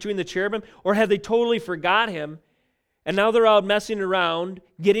Lord between the cherubim? Or had they totally forgot Him? And now they're out messing around,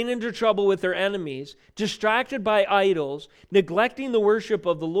 getting into trouble with their enemies, distracted by idols, neglecting the worship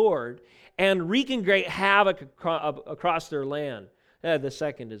of the Lord, and wreaking great havoc across their land. The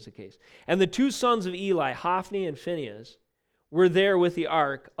second is the case. And the two sons of Eli, Hophni and Phinehas, were there with the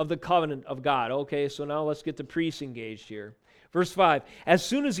ark of the covenant of God. Okay, so now let's get the priests engaged here. Verse 5, as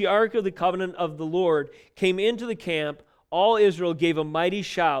soon as the ark of the covenant of the Lord came into the camp, all Israel gave a mighty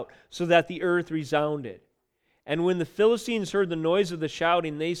shout so that the earth resounded. And when the Philistines heard the noise of the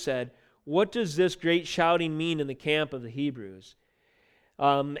shouting, they said, "What does this great shouting mean in the camp of the Hebrews?"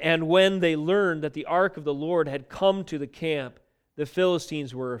 And when they learned that the ark of the Lord had come to the camp, the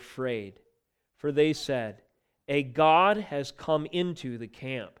Philistines were afraid. For they said, "A god has come into the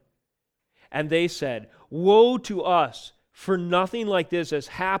camp." And they said, "Woe to us, for nothing like this has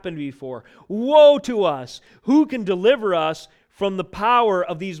happened before. Woe to us! Who can deliver us from the power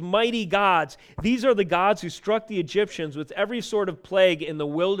of these mighty gods? These are the gods who struck the Egyptians with every sort of plague in the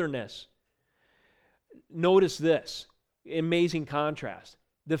wilderness." Notice this amazing contrast.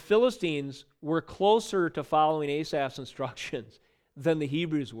 The Philistines were closer to following Asaph's instructions than the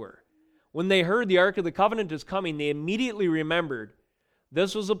Hebrews were. When they heard the Ark of the Covenant is coming, they immediately remembered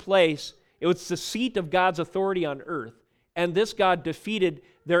this was a place, it was the seat of God's authority on earth. And this God defeated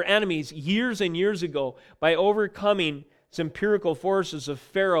their enemies years and years ago by overcoming some empirical forces of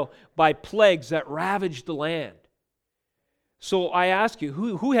Pharaoh by plagues that ravaged the land. So I ask you,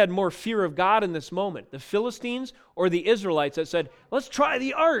 who had more fear of God in this moment? The Philistines or the Israelites that said, "Let's try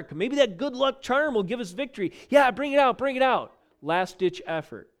the ark. Maybe that good luck charm will give us victory. Yeah, bring it out, bring it out." Last-ditch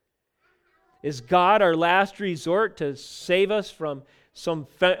effort. Is God our last resort to save us from some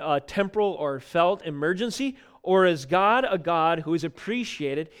temporal or felt emergency? Or is God a God who is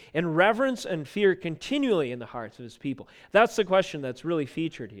appreciated in reverence and fear continually in the hearts of His people? That's the question that's really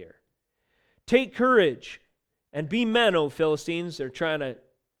featured here. Take courage and be men, O Philistines. They're trying to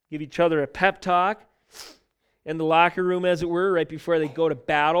give each other a pep talk. in the locker room, as it were, right before they go to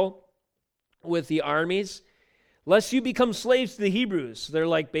battle with the armies. Lest you become slaves to the Hebrews. They're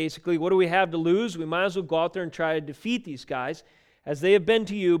like, basically, what do we have to lose? We might as well go out there and try to defeat these guys. As they have been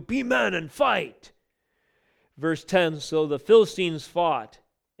to you, be men and fight. Verse 10, so the Philistines fought,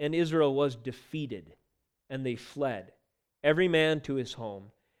 and Israel was defeated, and they fled, every man to his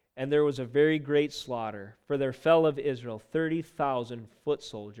home. And there was a very great slaughter, for there fell of Israel 30,000 foot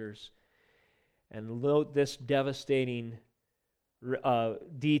soldiers. And note this devastating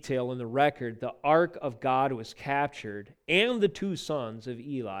detail in the record. The ark of God was captured, and the two sons of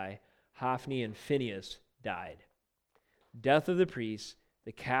Eli, Hophni and Phinehas, died. Death of the priests,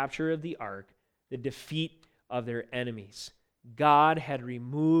 the capture of the ark, the defeat of their enemies. God had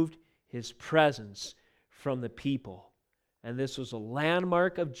removed his presence from the people. And this was a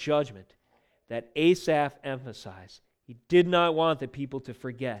landmark of judgment that Asaph emphasized. He did not want the people to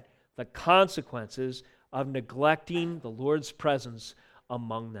forget the consequences of neglecting the Lord's presence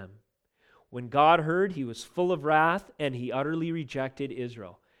among them. When God heard, he was full of wrath, and he utterly rejected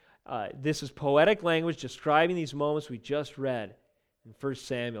Israel. This is poetic language describing these moments we just read in 1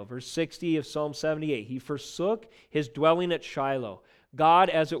 Samuel. Verse 60 of Psalm 78, he forsook his dwelling at Shiloh. God,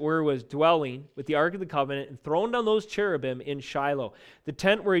 as it were, was dwelling with the Ark of the Covenant and thrown down those cherubim in Shiloh, the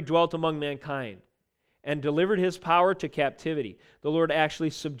tent where he dwelt among mankind, and delivered his power to captivity. The Lord actually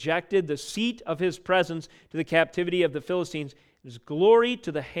subjected the seat of his presence to the captivity of the Philistines, his glory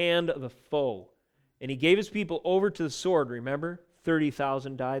to the hand of the foe. And he gave his people over to the sword, remember?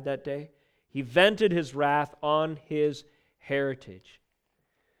 30,000 died that day. He vented his wrath on his heritage.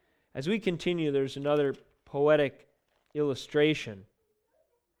 As we continue, there's another poetic illustration.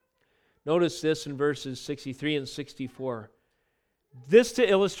 Notice this in verses 63 and 64. This to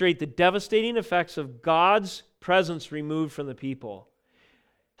illustrate the devastating effects of God's presence removed from the people.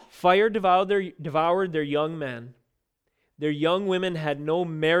 Fire devoured their young men. Their young women had no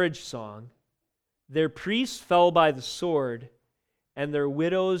marriage song. Their priests fell by the sword, and their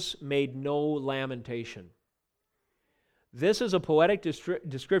widows made no lamentation. This is a poetic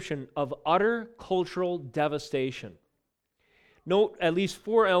description of utter cultural devastation. Note at least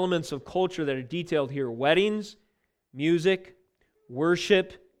 4 elements of culture that are detailed here: weddings, music,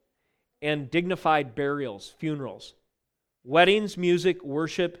 worship, and dignified burials, funerals. Weddings, music,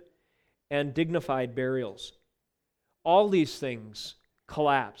 worship, and dignified burials. All these things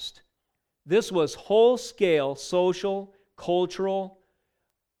collapsed. This was whole-scale, social, cultural,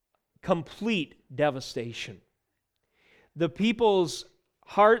 complete devastation. The people's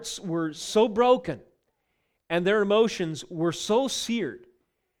hearts were so broken, and their emotions were so seared,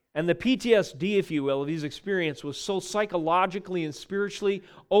 and the PTSD, if you will, of these experiences was so psychologically and spiritually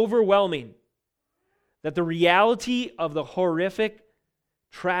overwhelming that the reality of the horrific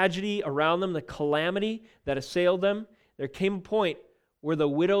tragedy around them, the calamity that assailed them, there came a point where the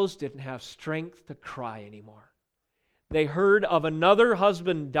widows didn't have strength to cry anymore. They heard of another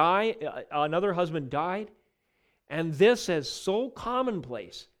husband died, and this is so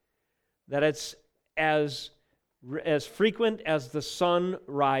commonplace that it's as frequent as the sun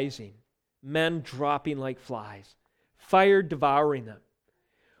rising, men dropping like flies, fire devouring them.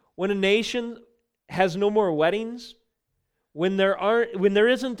 When a nation has no more weddings, when there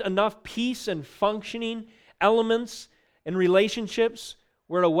isn't enough peace and functioning elements and relationships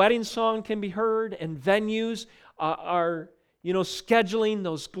where a wedding song can be heard and venues are scheduling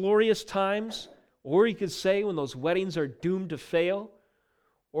those glorious times, or you could say when those weddings are doomed to fail,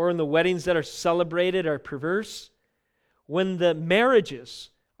 or when the weddings that are celebrated are perverse, when the marriages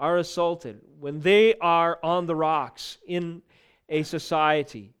are assaulted, when they are on the rocks in a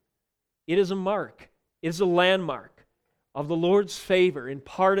society, it is a mark, it is a landmark of the Lord's favor, in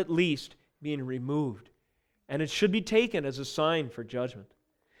part at least, being removed. And it should be taken as a sign for judgment.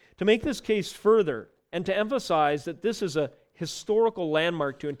 To make this case further, and to emphasize that this is a historical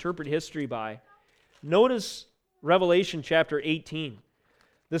landmark to interpret history by, notice Revelation chapter 18.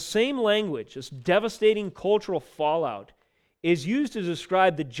 The same language, this devastating cultural fallout, is used to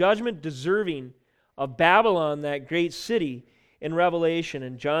describe the judgment deserving of Babylon, that great city, in Revelation,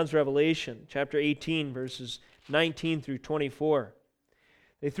 in John's Revelation, chapter 18, verses 19 through 24.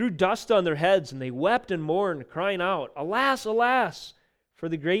 They threw dust on their heads, and they wept and mourned, crying out, "Alas, alas, for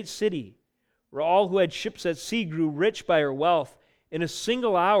the great city, where all who had ships at sea grew rich by her wealth. In a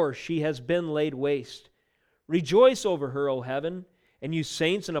single hour she has been laid waste. Rejoice over her, O heaven, and you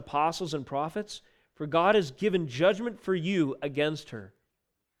saints and apostles and prophets, for God has given judgment for you against her."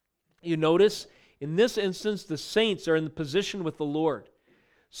 You notice, in this instance, the saints are in the position with the Lord,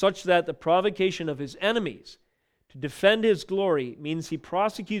 such that the provocation of his enemies to defend his glory means he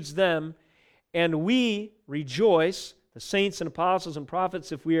prosecutes them And we rejoice, the saints and apostles and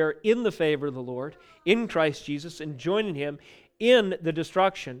prophets, if we are in the favor of the Lord, in Christ Jesus, and joining Him in the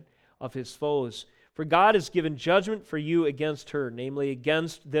destruction of His foes. For God has given judgment for you against her, namely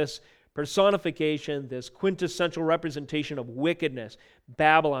against this personification, this quintessential representation of wickedness,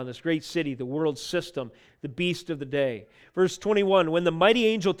 Babylon, this great city, the world system, the beast of the day. Verse 21, when the mighty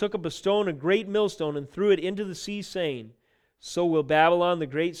angel took up a stone, a great millstone, and threw it into the sea, saying, so will Babylon, the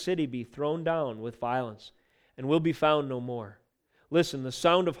great city, be thrown down with violence, and will be found no more. Listen, the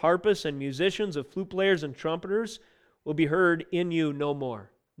sound of harpists and musicians, of flute players and trumpeters will be heard in you no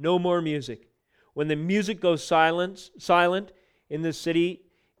more. No more music. When the music goes silent in this city,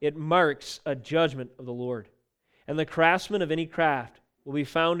 it marks a judgment of the Lord. And the craftsman of any craft will be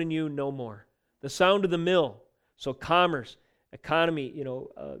found in you no more. The sound of the mill, so commerce, economy,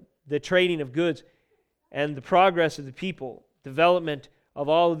 the trading of goods, and the progress of the people, development of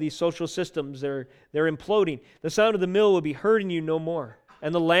all of these social systems, they're imploding. The sound of the mill will be heard in you no more.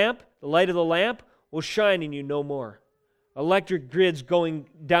 And the lamp, the light of the lamp, will shine in you no more. Electric grids going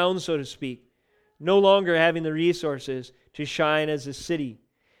down, so to speak, no longer having the resources to shine as a city.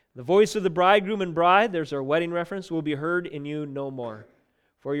 The voice of the bridegroom and bride, there's our wedding reference, will be heard in you no more.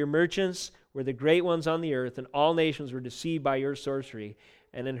 For your merchants were the great ones on the earth, and all nations were deceived by your sorcery.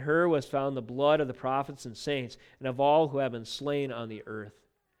 And in her was found the blood of the prophets and saints, and of all who have been slain on the earth.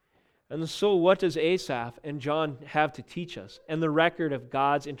 And so what does Asaph and John have to teach us, and the record of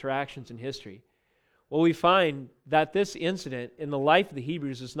God's interactions in history? Well, we find that this incident in the life of the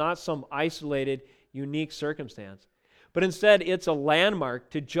Hebrews is not some isolated, unique circumstance, but instead it's a landmark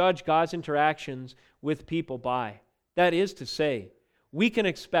to judge God's interactions with people by. That is to say, we can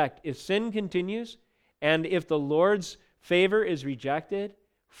expect if sin continues, and if the Lord's favor is rejected,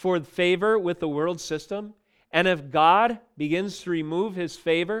 for favor with the world system, and if God begins to remove His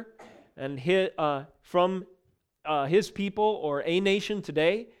favor and from His people or a nation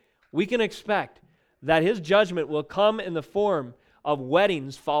today, we can expect that His judgment will come in the form of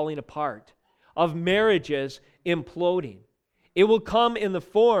weddings falling apart, of marriages imploding. It will come in the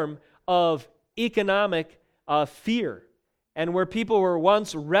form of economic fear, and where people were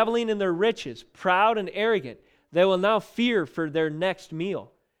once reveling in their riches, proud and arrogant, they will now fear for their next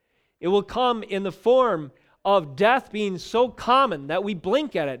meal. It will come in the form of death being so common that we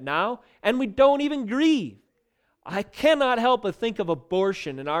blink at it now and we don't even grieve. I cannot help but think of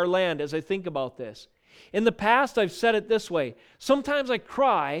abortion in our land as I think about this. In the past, I've said it this way. Sometimes I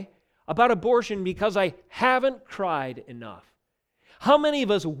cry about abortion because I haven't cried enough. How many of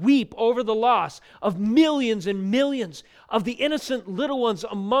us weep over the loss of millions and millions of the innocent little ones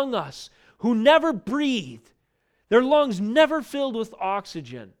among us who never breathed, their lungs never filled with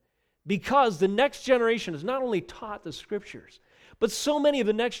oxygen, because the next generation is not only taught the Scriptures, but so many of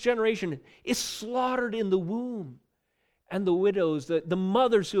the next generation is slaughtered in the womb. And the widows, the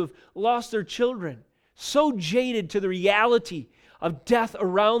mothers who have lost their children, so jaded to the reality of death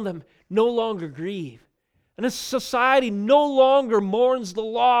around them, no longer grieve. And a society no longer mourns the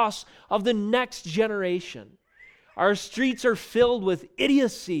loss of the next generation. Our streets are filled with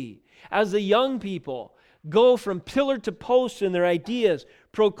idiocy as the young people go from pillar to post in their ideas,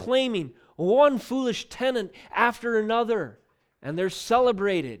 proclaiming one foolish tenet after another. And they're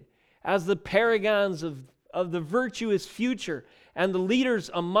celebrated as the paragons of the virtuous future and the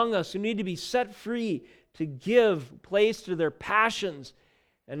leaders among us who need to be set free to give place to their passions.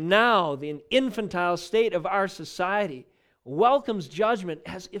 And now the infantile state of our society welcomes judgment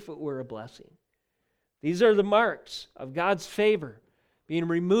as if it were a blessing. These are the marks of God's favor being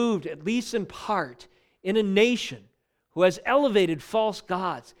removed, at least in part, in a nation who has elevated false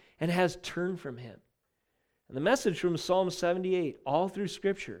gods and has turned from Him. And the message from Psalm 78, all through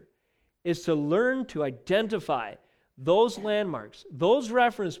Scripture, is to learn to identify those landmarks, those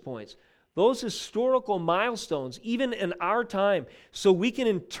reference points, those historical milestones, even in our time, so we can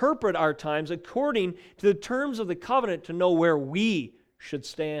interpret our times according to the terms of the covenant to know where we should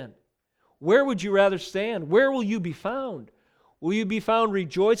stand. Where would you rather stand? Where will you be found? Will you be found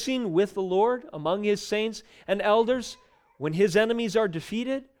rejoicing with the Lord among His saints and elders when His enemies are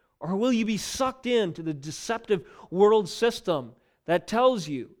defeated? Or will you be sucked into the deceptive world system that tells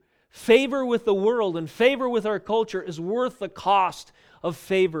you favor with the world and favor with our culture is worth the cost of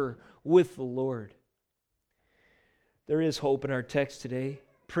favor with the Lord? There is hope in our text today.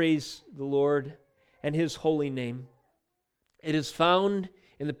 Praise the Lord and His holy name. It is found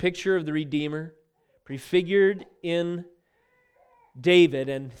in the picture of the Redeemer, prefigured in David,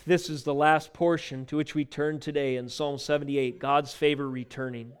 and this is the last portion to which we turn today in Psalm 78, God's favor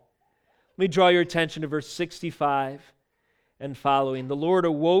returning. Let me draw your attention to verse 65 and following. The Lord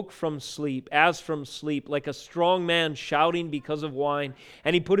awoke from sleep, as from sleep, like a strong man shouting because of wine.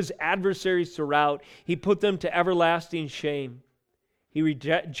 And he put his adversaries to rout. He put them to everlasting shame. He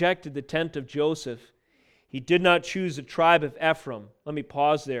rejected the tent of Joseph. He did not choose the tribe of Ephraim. Let me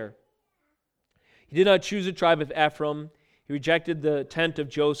pause there. He did not choose the tribe of Ephraim. He rejected the tent of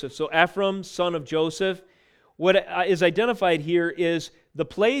Joseph. So Ephraim, son of Joseph, what is identified here is the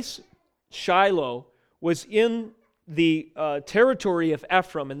place Shiloh was in the territory of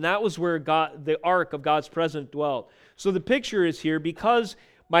Ephraim, and that was where the ark of God's presence dwelt. So the picture is here, because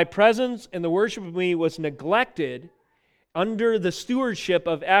my presence and the worship of me was neglected under the stewardship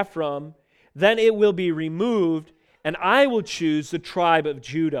of Ephraim, then it will be removed, and I will choose the tribe of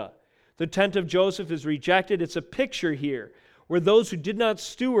Judah. The tent of Joseph is rejected. It's a picture here where those who did not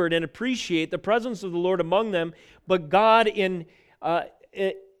steward and appreciate the presence of the Lord among them, but God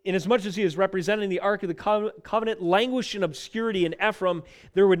inasmuch as he is representing the Ark of the Covenant, languished in obscurity in Ephraim,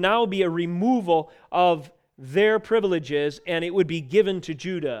 there would now be a removal of their privileges, and it would be given to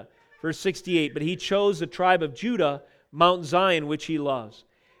Judah. Verse 68, but he chose the tribe of Judah, Mount Zion, which he loves.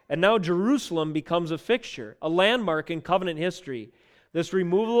 And now Jerusalem becomes a fixture, a landmark in covenant history. This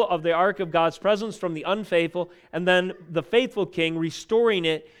removal of the Ark of God's presence from the unfaithful, and then the faithful king restoring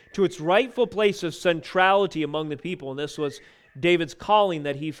it to its rightful place of centrality among the people. And this was David's calling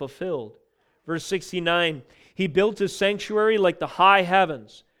that he fulfilled. Verse 69, he built his sanctuary like the high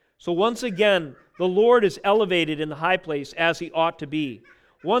heavens. So once again, the Lord is elevated in the high place as he ought to be.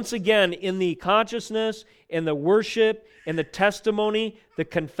 Once again, in the consciousness, in the worship, in the testimony, the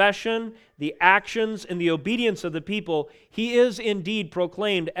confession, the actions, and the obedience of the people, he is indeed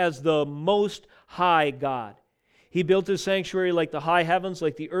proclaimed as the Most High God. He built his sanctuary like the high heavens,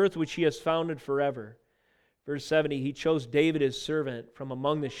 like the earth which he has founded forever. Verse 70, he chose David his servant from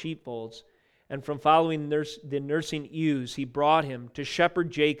among the sheepfolds, and from following the nursing ewes, he brought him to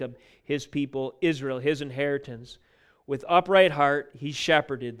shepherd Jacob, his people, Israel, his inheritance. With upright heart he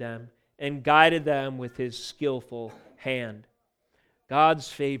shepherded them and guided them with his skillful hand. God's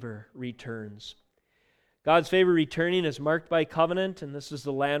favor returns. God's favor returning is marked by covenant, and this is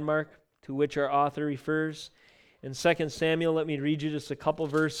the landmark to which our author refers. In 2 Samuel, let me read you just a couple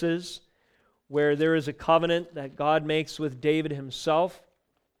verses where there is a covenant that God makes with David himself.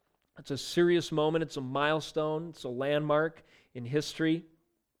 It's a serious moment. It's a milestone. It's a landmark in history.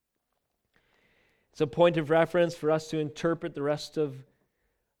 It's a point of reference for us to interpret the rest of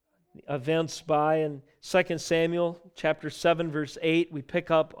the events by. In 2 Samuel chapter 7, verse 8, we pick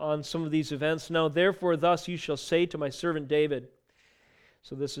up on some of these events. Now, therefore, thus you shall say to my servant David.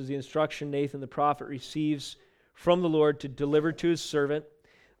 So this is the instruction Nathan the prophet receives from the Lord to deliver to his servant.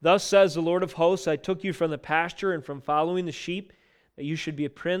 Thus says the Lord of hosts, I took you from the pasture and from following the sheep, that you should be a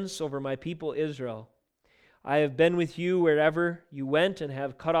prince over my people Israel. I have been with you wherever you went and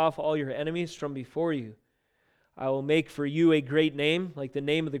have cut off all your enemies from before you. I will make for you a great name, like the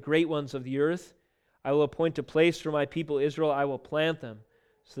name of the great ones of the earth. I will appoint a place for my people Israel. I will plant them,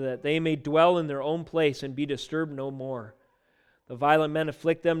 so that they may dwell in their own place and be disturbed no more. The violent men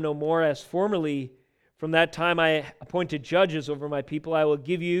afflict them no more, as formerly. From that time I appointed judges over my people. I will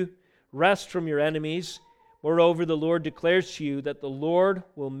give you rest from your enemies. Moreover, the Lord declares to you that the Lord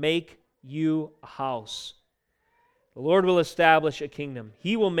will make you a house. The Lord will establish a kingdom.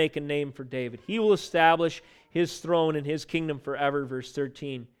 He will make a name for David. He will establish his throne and his kingdom forever. Verse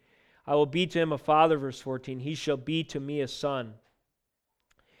 13. I will be to him a father. Verse 14. He shall be to me a son.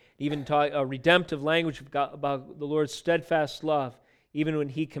 Even talk a redemptive language about the Lord's steadfast love. Even when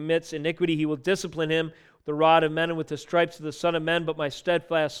he commits iniquity, he will discipline him with the rod of men and with the stripes of the Son of Men. But my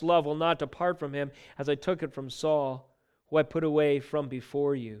steadfast love will not depart from him, as I took it from Saul, who I put away from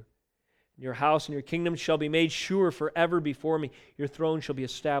before you. Your house and your kingdom shall be made sure forever before me. Your throne shall be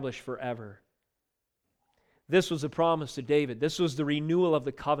established forever. This was the promise to David. This was the renewal of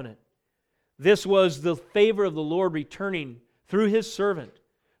the covenant. This was the favor of the Lord returning through his servant,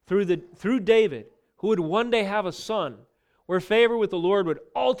 through David, who would one day have a son, where favor with the Lord would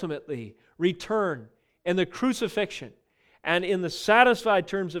ultimately return in the crucifixion and in the satisfied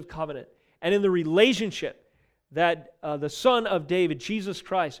terms of covenant and in the relationship that the Son of David, Jesus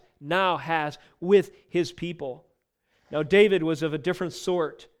Christ, now has with his people. Now, David was of a different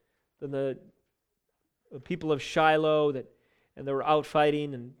sort than the people of Shiloh, and they were out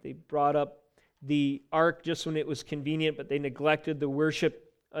fighting, and they brought up the ark just when it was convenient, but they neglected the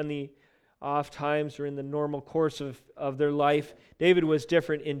worship on the off times or in the normal course of their life. David was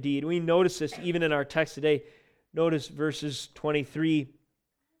different indeed. We notice this even in our text today. Notice verses 23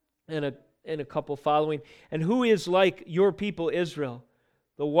 and a couple following. And who is like your people Israel,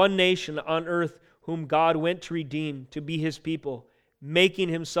 the one nation on earth whom God went to redeem, to be his people, making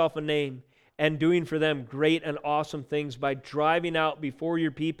himself a name and doing for them great and awesome things by driving out before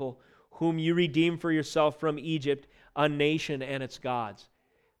your people, whom you redeemed for yourself from Egypt, a nation and its gods.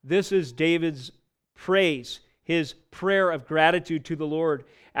 This is David's praise, his prayer of gratitude to the Lord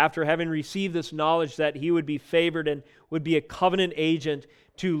after having received this knowledge that he would be favored and would be a covenant agent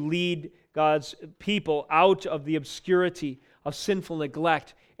to lead God's people out of the obscurity of sinful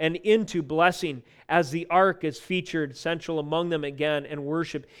neglect and into blessing as the ark is featured central among them again and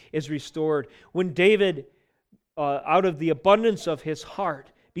worship is restored. When David, out of the abundance of his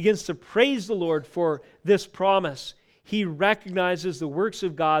heart, begins to praise the Lord for this promise, he recognizes the works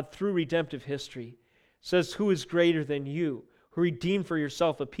of God through redemptive history. It says, who is greater than you, who redeemed for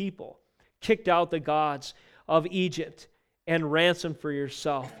yourself a people, kicked out the gods of Egypt, and ransomed for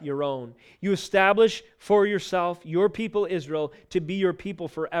yourself your own. You establish for yourself your people Israel to be your people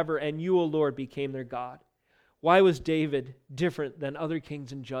forever, and you, O Lord, became their God. Why was David different than other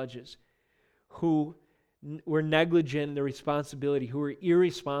kings and judges who were negligent in their responsibility, who were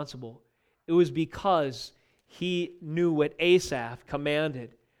irresponsible? It was because he knew what Asaph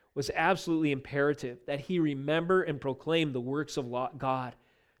commanded was absolutely imperative, that he remember and proclaim the works of God,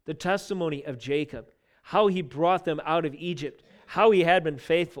 the testimony of Jacob, how he brought them out of Egypt, how he had been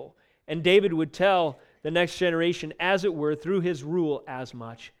faithful. And David would tell the next generation, as it were, through his rule as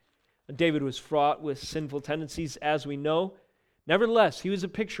much. And David was fraught with sinful tendencies, as we know. Nevertheless, he was a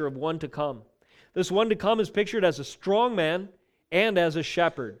picture of one to come. This one to come is pictured as a strong man and as a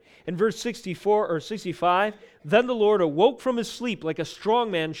shepherd. In verse 64 or 65, then the Lord awoke from his sleep like a strong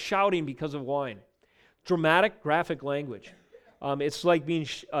man shouting because of wine. Dramatic, graphic language. It's like being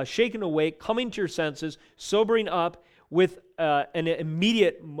shaken awake, coming to your senses, sobering up with an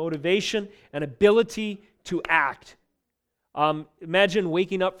immediate motivation and ability to act. Imagine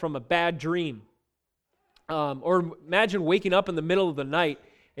waking up from a bad dream. Or imagine waking up in the middle of the night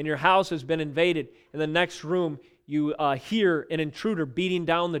and your house has been invaded. In the next room, you hear an intruder beating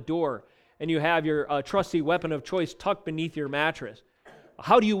down the door and you have your trusty weapon of choice tucked beneath your mattress.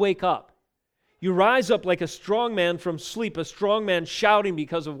 How do you wake up? You rise up like a strong man from sleep, a strong man shouting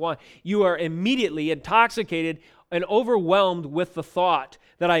because of wine. You are immediately intoxicated and overwhelmed with the thought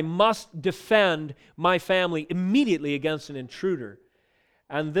that I must defend my family immediately against an intruder.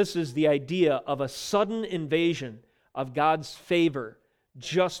 And this is the idea of a sudden invasion of God's favor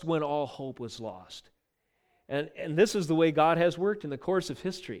just when all hope was lost. And this is the way God has worked in the course of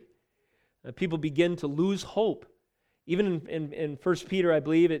history. People begin to lose hope. Even in 1 Peter, I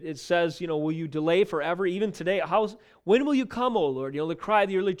believe, it says, will you delay forever? Even today, when will you come, O Lord? The cry of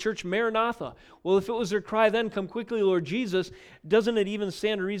the early church, Maranatha. Well, if it was their cry then, come quickly, Lord Jesus, doesn't it even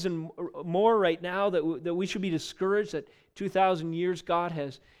stand to reason more right now that we should be discouraged that 2,000 years God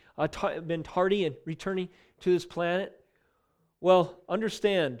has been tardy in returning to this planet? Well,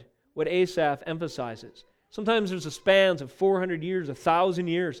 understand what Asaph emphasizes. Sometimes there's a spans of 400 years, 1,000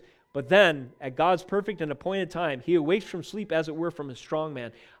 years, but then, at God's perfect and appointed time, he awakes from sleep, as it were, from a strong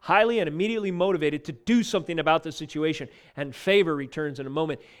man, highly and immediately motivated to do something about the situation, and favor returns in a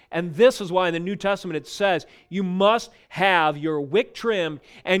moment. And this is why in the New Testament it says, you must have your wick trimmed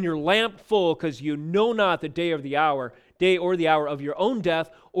and your lamp full, because you know not the day or the hour of your own death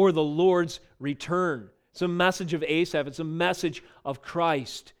or the Lord's return. It's a message of Asaph. It's a message of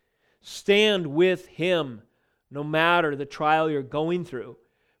Christ. Stand with him, no matter the trial you're going through.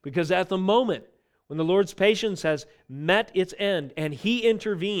 Because at the moment when the Lord's patience has met its end and he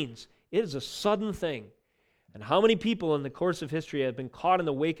intervenes, it is a sudden thing. And how many people in the course of history have been caught in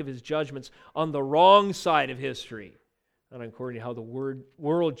the wake of his judgments on the wrong side of history? Not according to how the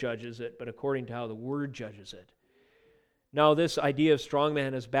world judges it, but according to how the Word judges it. Now, this idea of strong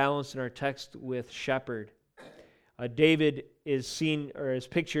man is balanced in our text with shepherd. David is seen or is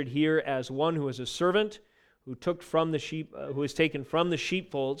pictured here as one who is a servant, who was taken from the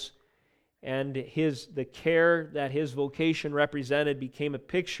sheepfolds, and the care that his vocation represented became a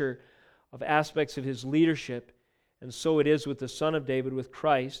picture of aspects of his leadership. And so it is with the Son of David, with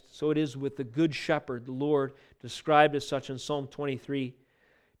Christ. So it is with the Good Shepherd, the Lord, described as such in Psalm 23.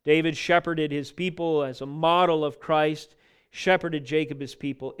 David shepherded his people as a model of Christ, shepherded Jacob his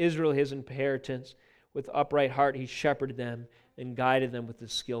people, Israel his inheritance. With upright heart he shepherded them and guided them with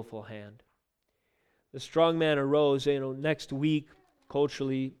his skillful hand. The strong man arose. Next week,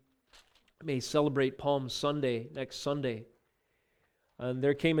 culturally, may celebrate Palm Sunday, next Sunday. And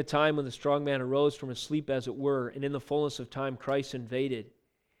there came a time when the strong man arose from his sleep, as it were, and in the fullness of time Christ invaded.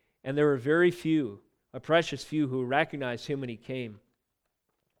 And there were very few, a precious few, who recognized him when he came.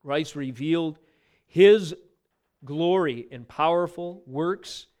 Christ revealed his glory in powerful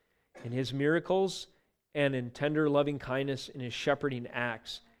works, in His miracles and in tender loving kindness in His shepherding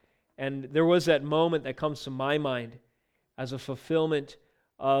acts. And there was that moment that comes to my mind as a fulfillment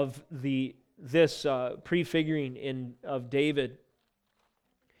of this prefiguring of David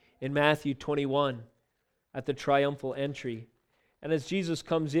in Matthew 21 at the triumphal entry. And as Jesus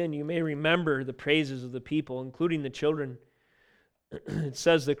comes in, you may remember the praises of the people, including the children. It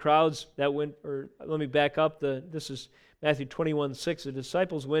says the crowds that went, or let me back up, this is Matthew 21:6. The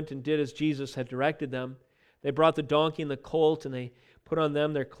disciples went and did as Jesus had directed them. They brought the donkey and the colt, and they put on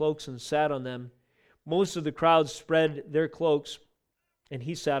them their cloaks and sat on them. Most of the crowds spread their cloaks, and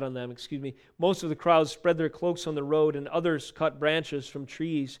he sat on them, Most of the crowds spread their cloaks on the road, and others cut branches from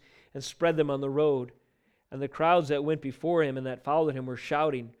trees and spread them on the road. And the crowds that went before him and that followed him were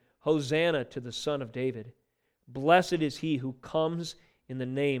shouting, "Hosanna to the Son of David. Blessed is he who comes in the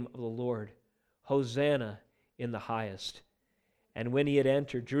name of the Lord. Hosanna in the highest." And when he had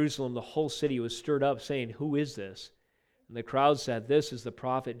entered Jerusalem, the whole city was stirred up, saying, "Who is this?" And the crowd said, "This is the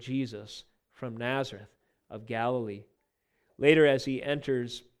prophet Jesus from Nazareth of Galilee." Later, as he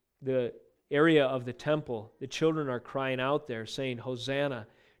enters the area of the temple, the children are crying out there, saying, "Hosanna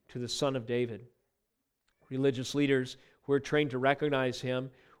to the Son of David." Religious leaders who were trained to recognize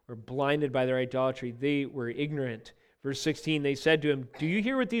him were blinded by their idolatry. They were ignorant. Verse 16, they said to him, "Do you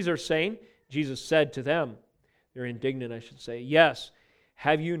hear what these are saying?" Jesus said to them, they're indignant, I should say, "Yes,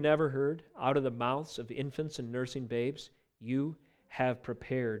 have you never heard, out of the mouths of infants and nursing babes, you have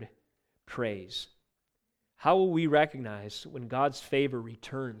prepared praise." How will we recognize when God's favor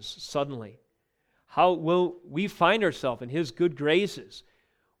returns suddenly? How will we find ourselves in His good graces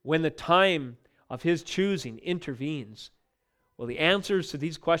when the time of His choosing intervenes? Well, the answers to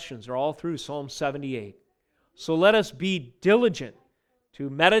these questions are all through Psalm 78. So let us be diligent to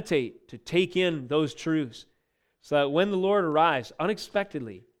meditate, to take in those truths, so that when the Lord arrives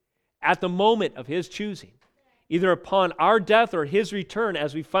unexpectedly, at the moment of His choosing, either upon our death or His return,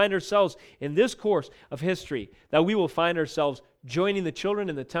 as we find ourselves in this course of history, that we will find ourselves joining the children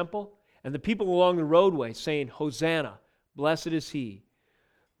in the temple and the people along the roadway saying, "Hosanna, blessed is He.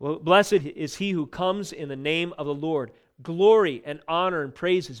 Well, blessed is He who comes in the name of the Lord. Glory and honor and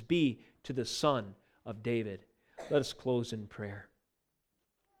praises be to the Son of David." Let us close in prayer.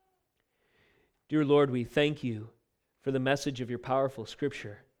 Dear Lord, we thank You for the message of Your powerful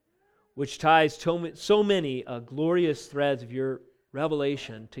Scripture, which ties so many glorious threads of Your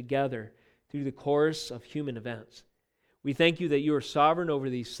revelation together through the course of human events. We thank You that You are sovereign over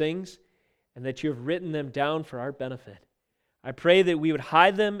these things and that You have written them down for our benefit. I pray that we would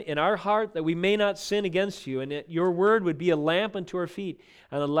hide them in our heart, that we may not sin against You, and that Your word would be a lamp unto our feet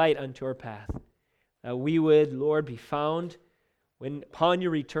and a light unto our path. That we would, Lord, be found, when upon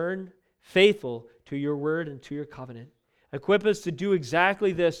Your return, faithful to Your word and to Your covenant. Equip us to do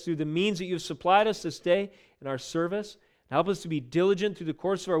exactly this through the means that You've supplied us this day in our service. Help us to be diligent through the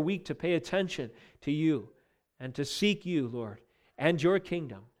course of our week to pay attention to You and to seek You, Lord, and Your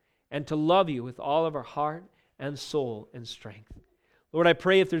kingdom, and to love You with all of our heart and soul and strength. Lord, I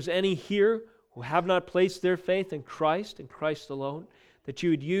pray if there's any here who have not placed their faith in Christ and Christ alone, that You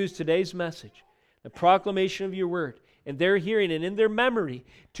would use today's message, the proclamation of Your word, in their hearing and in their memory,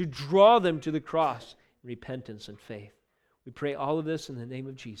 to draw them to the cross in repentance and faith. We pray all of this in the name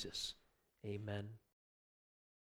of Jesus. Amen.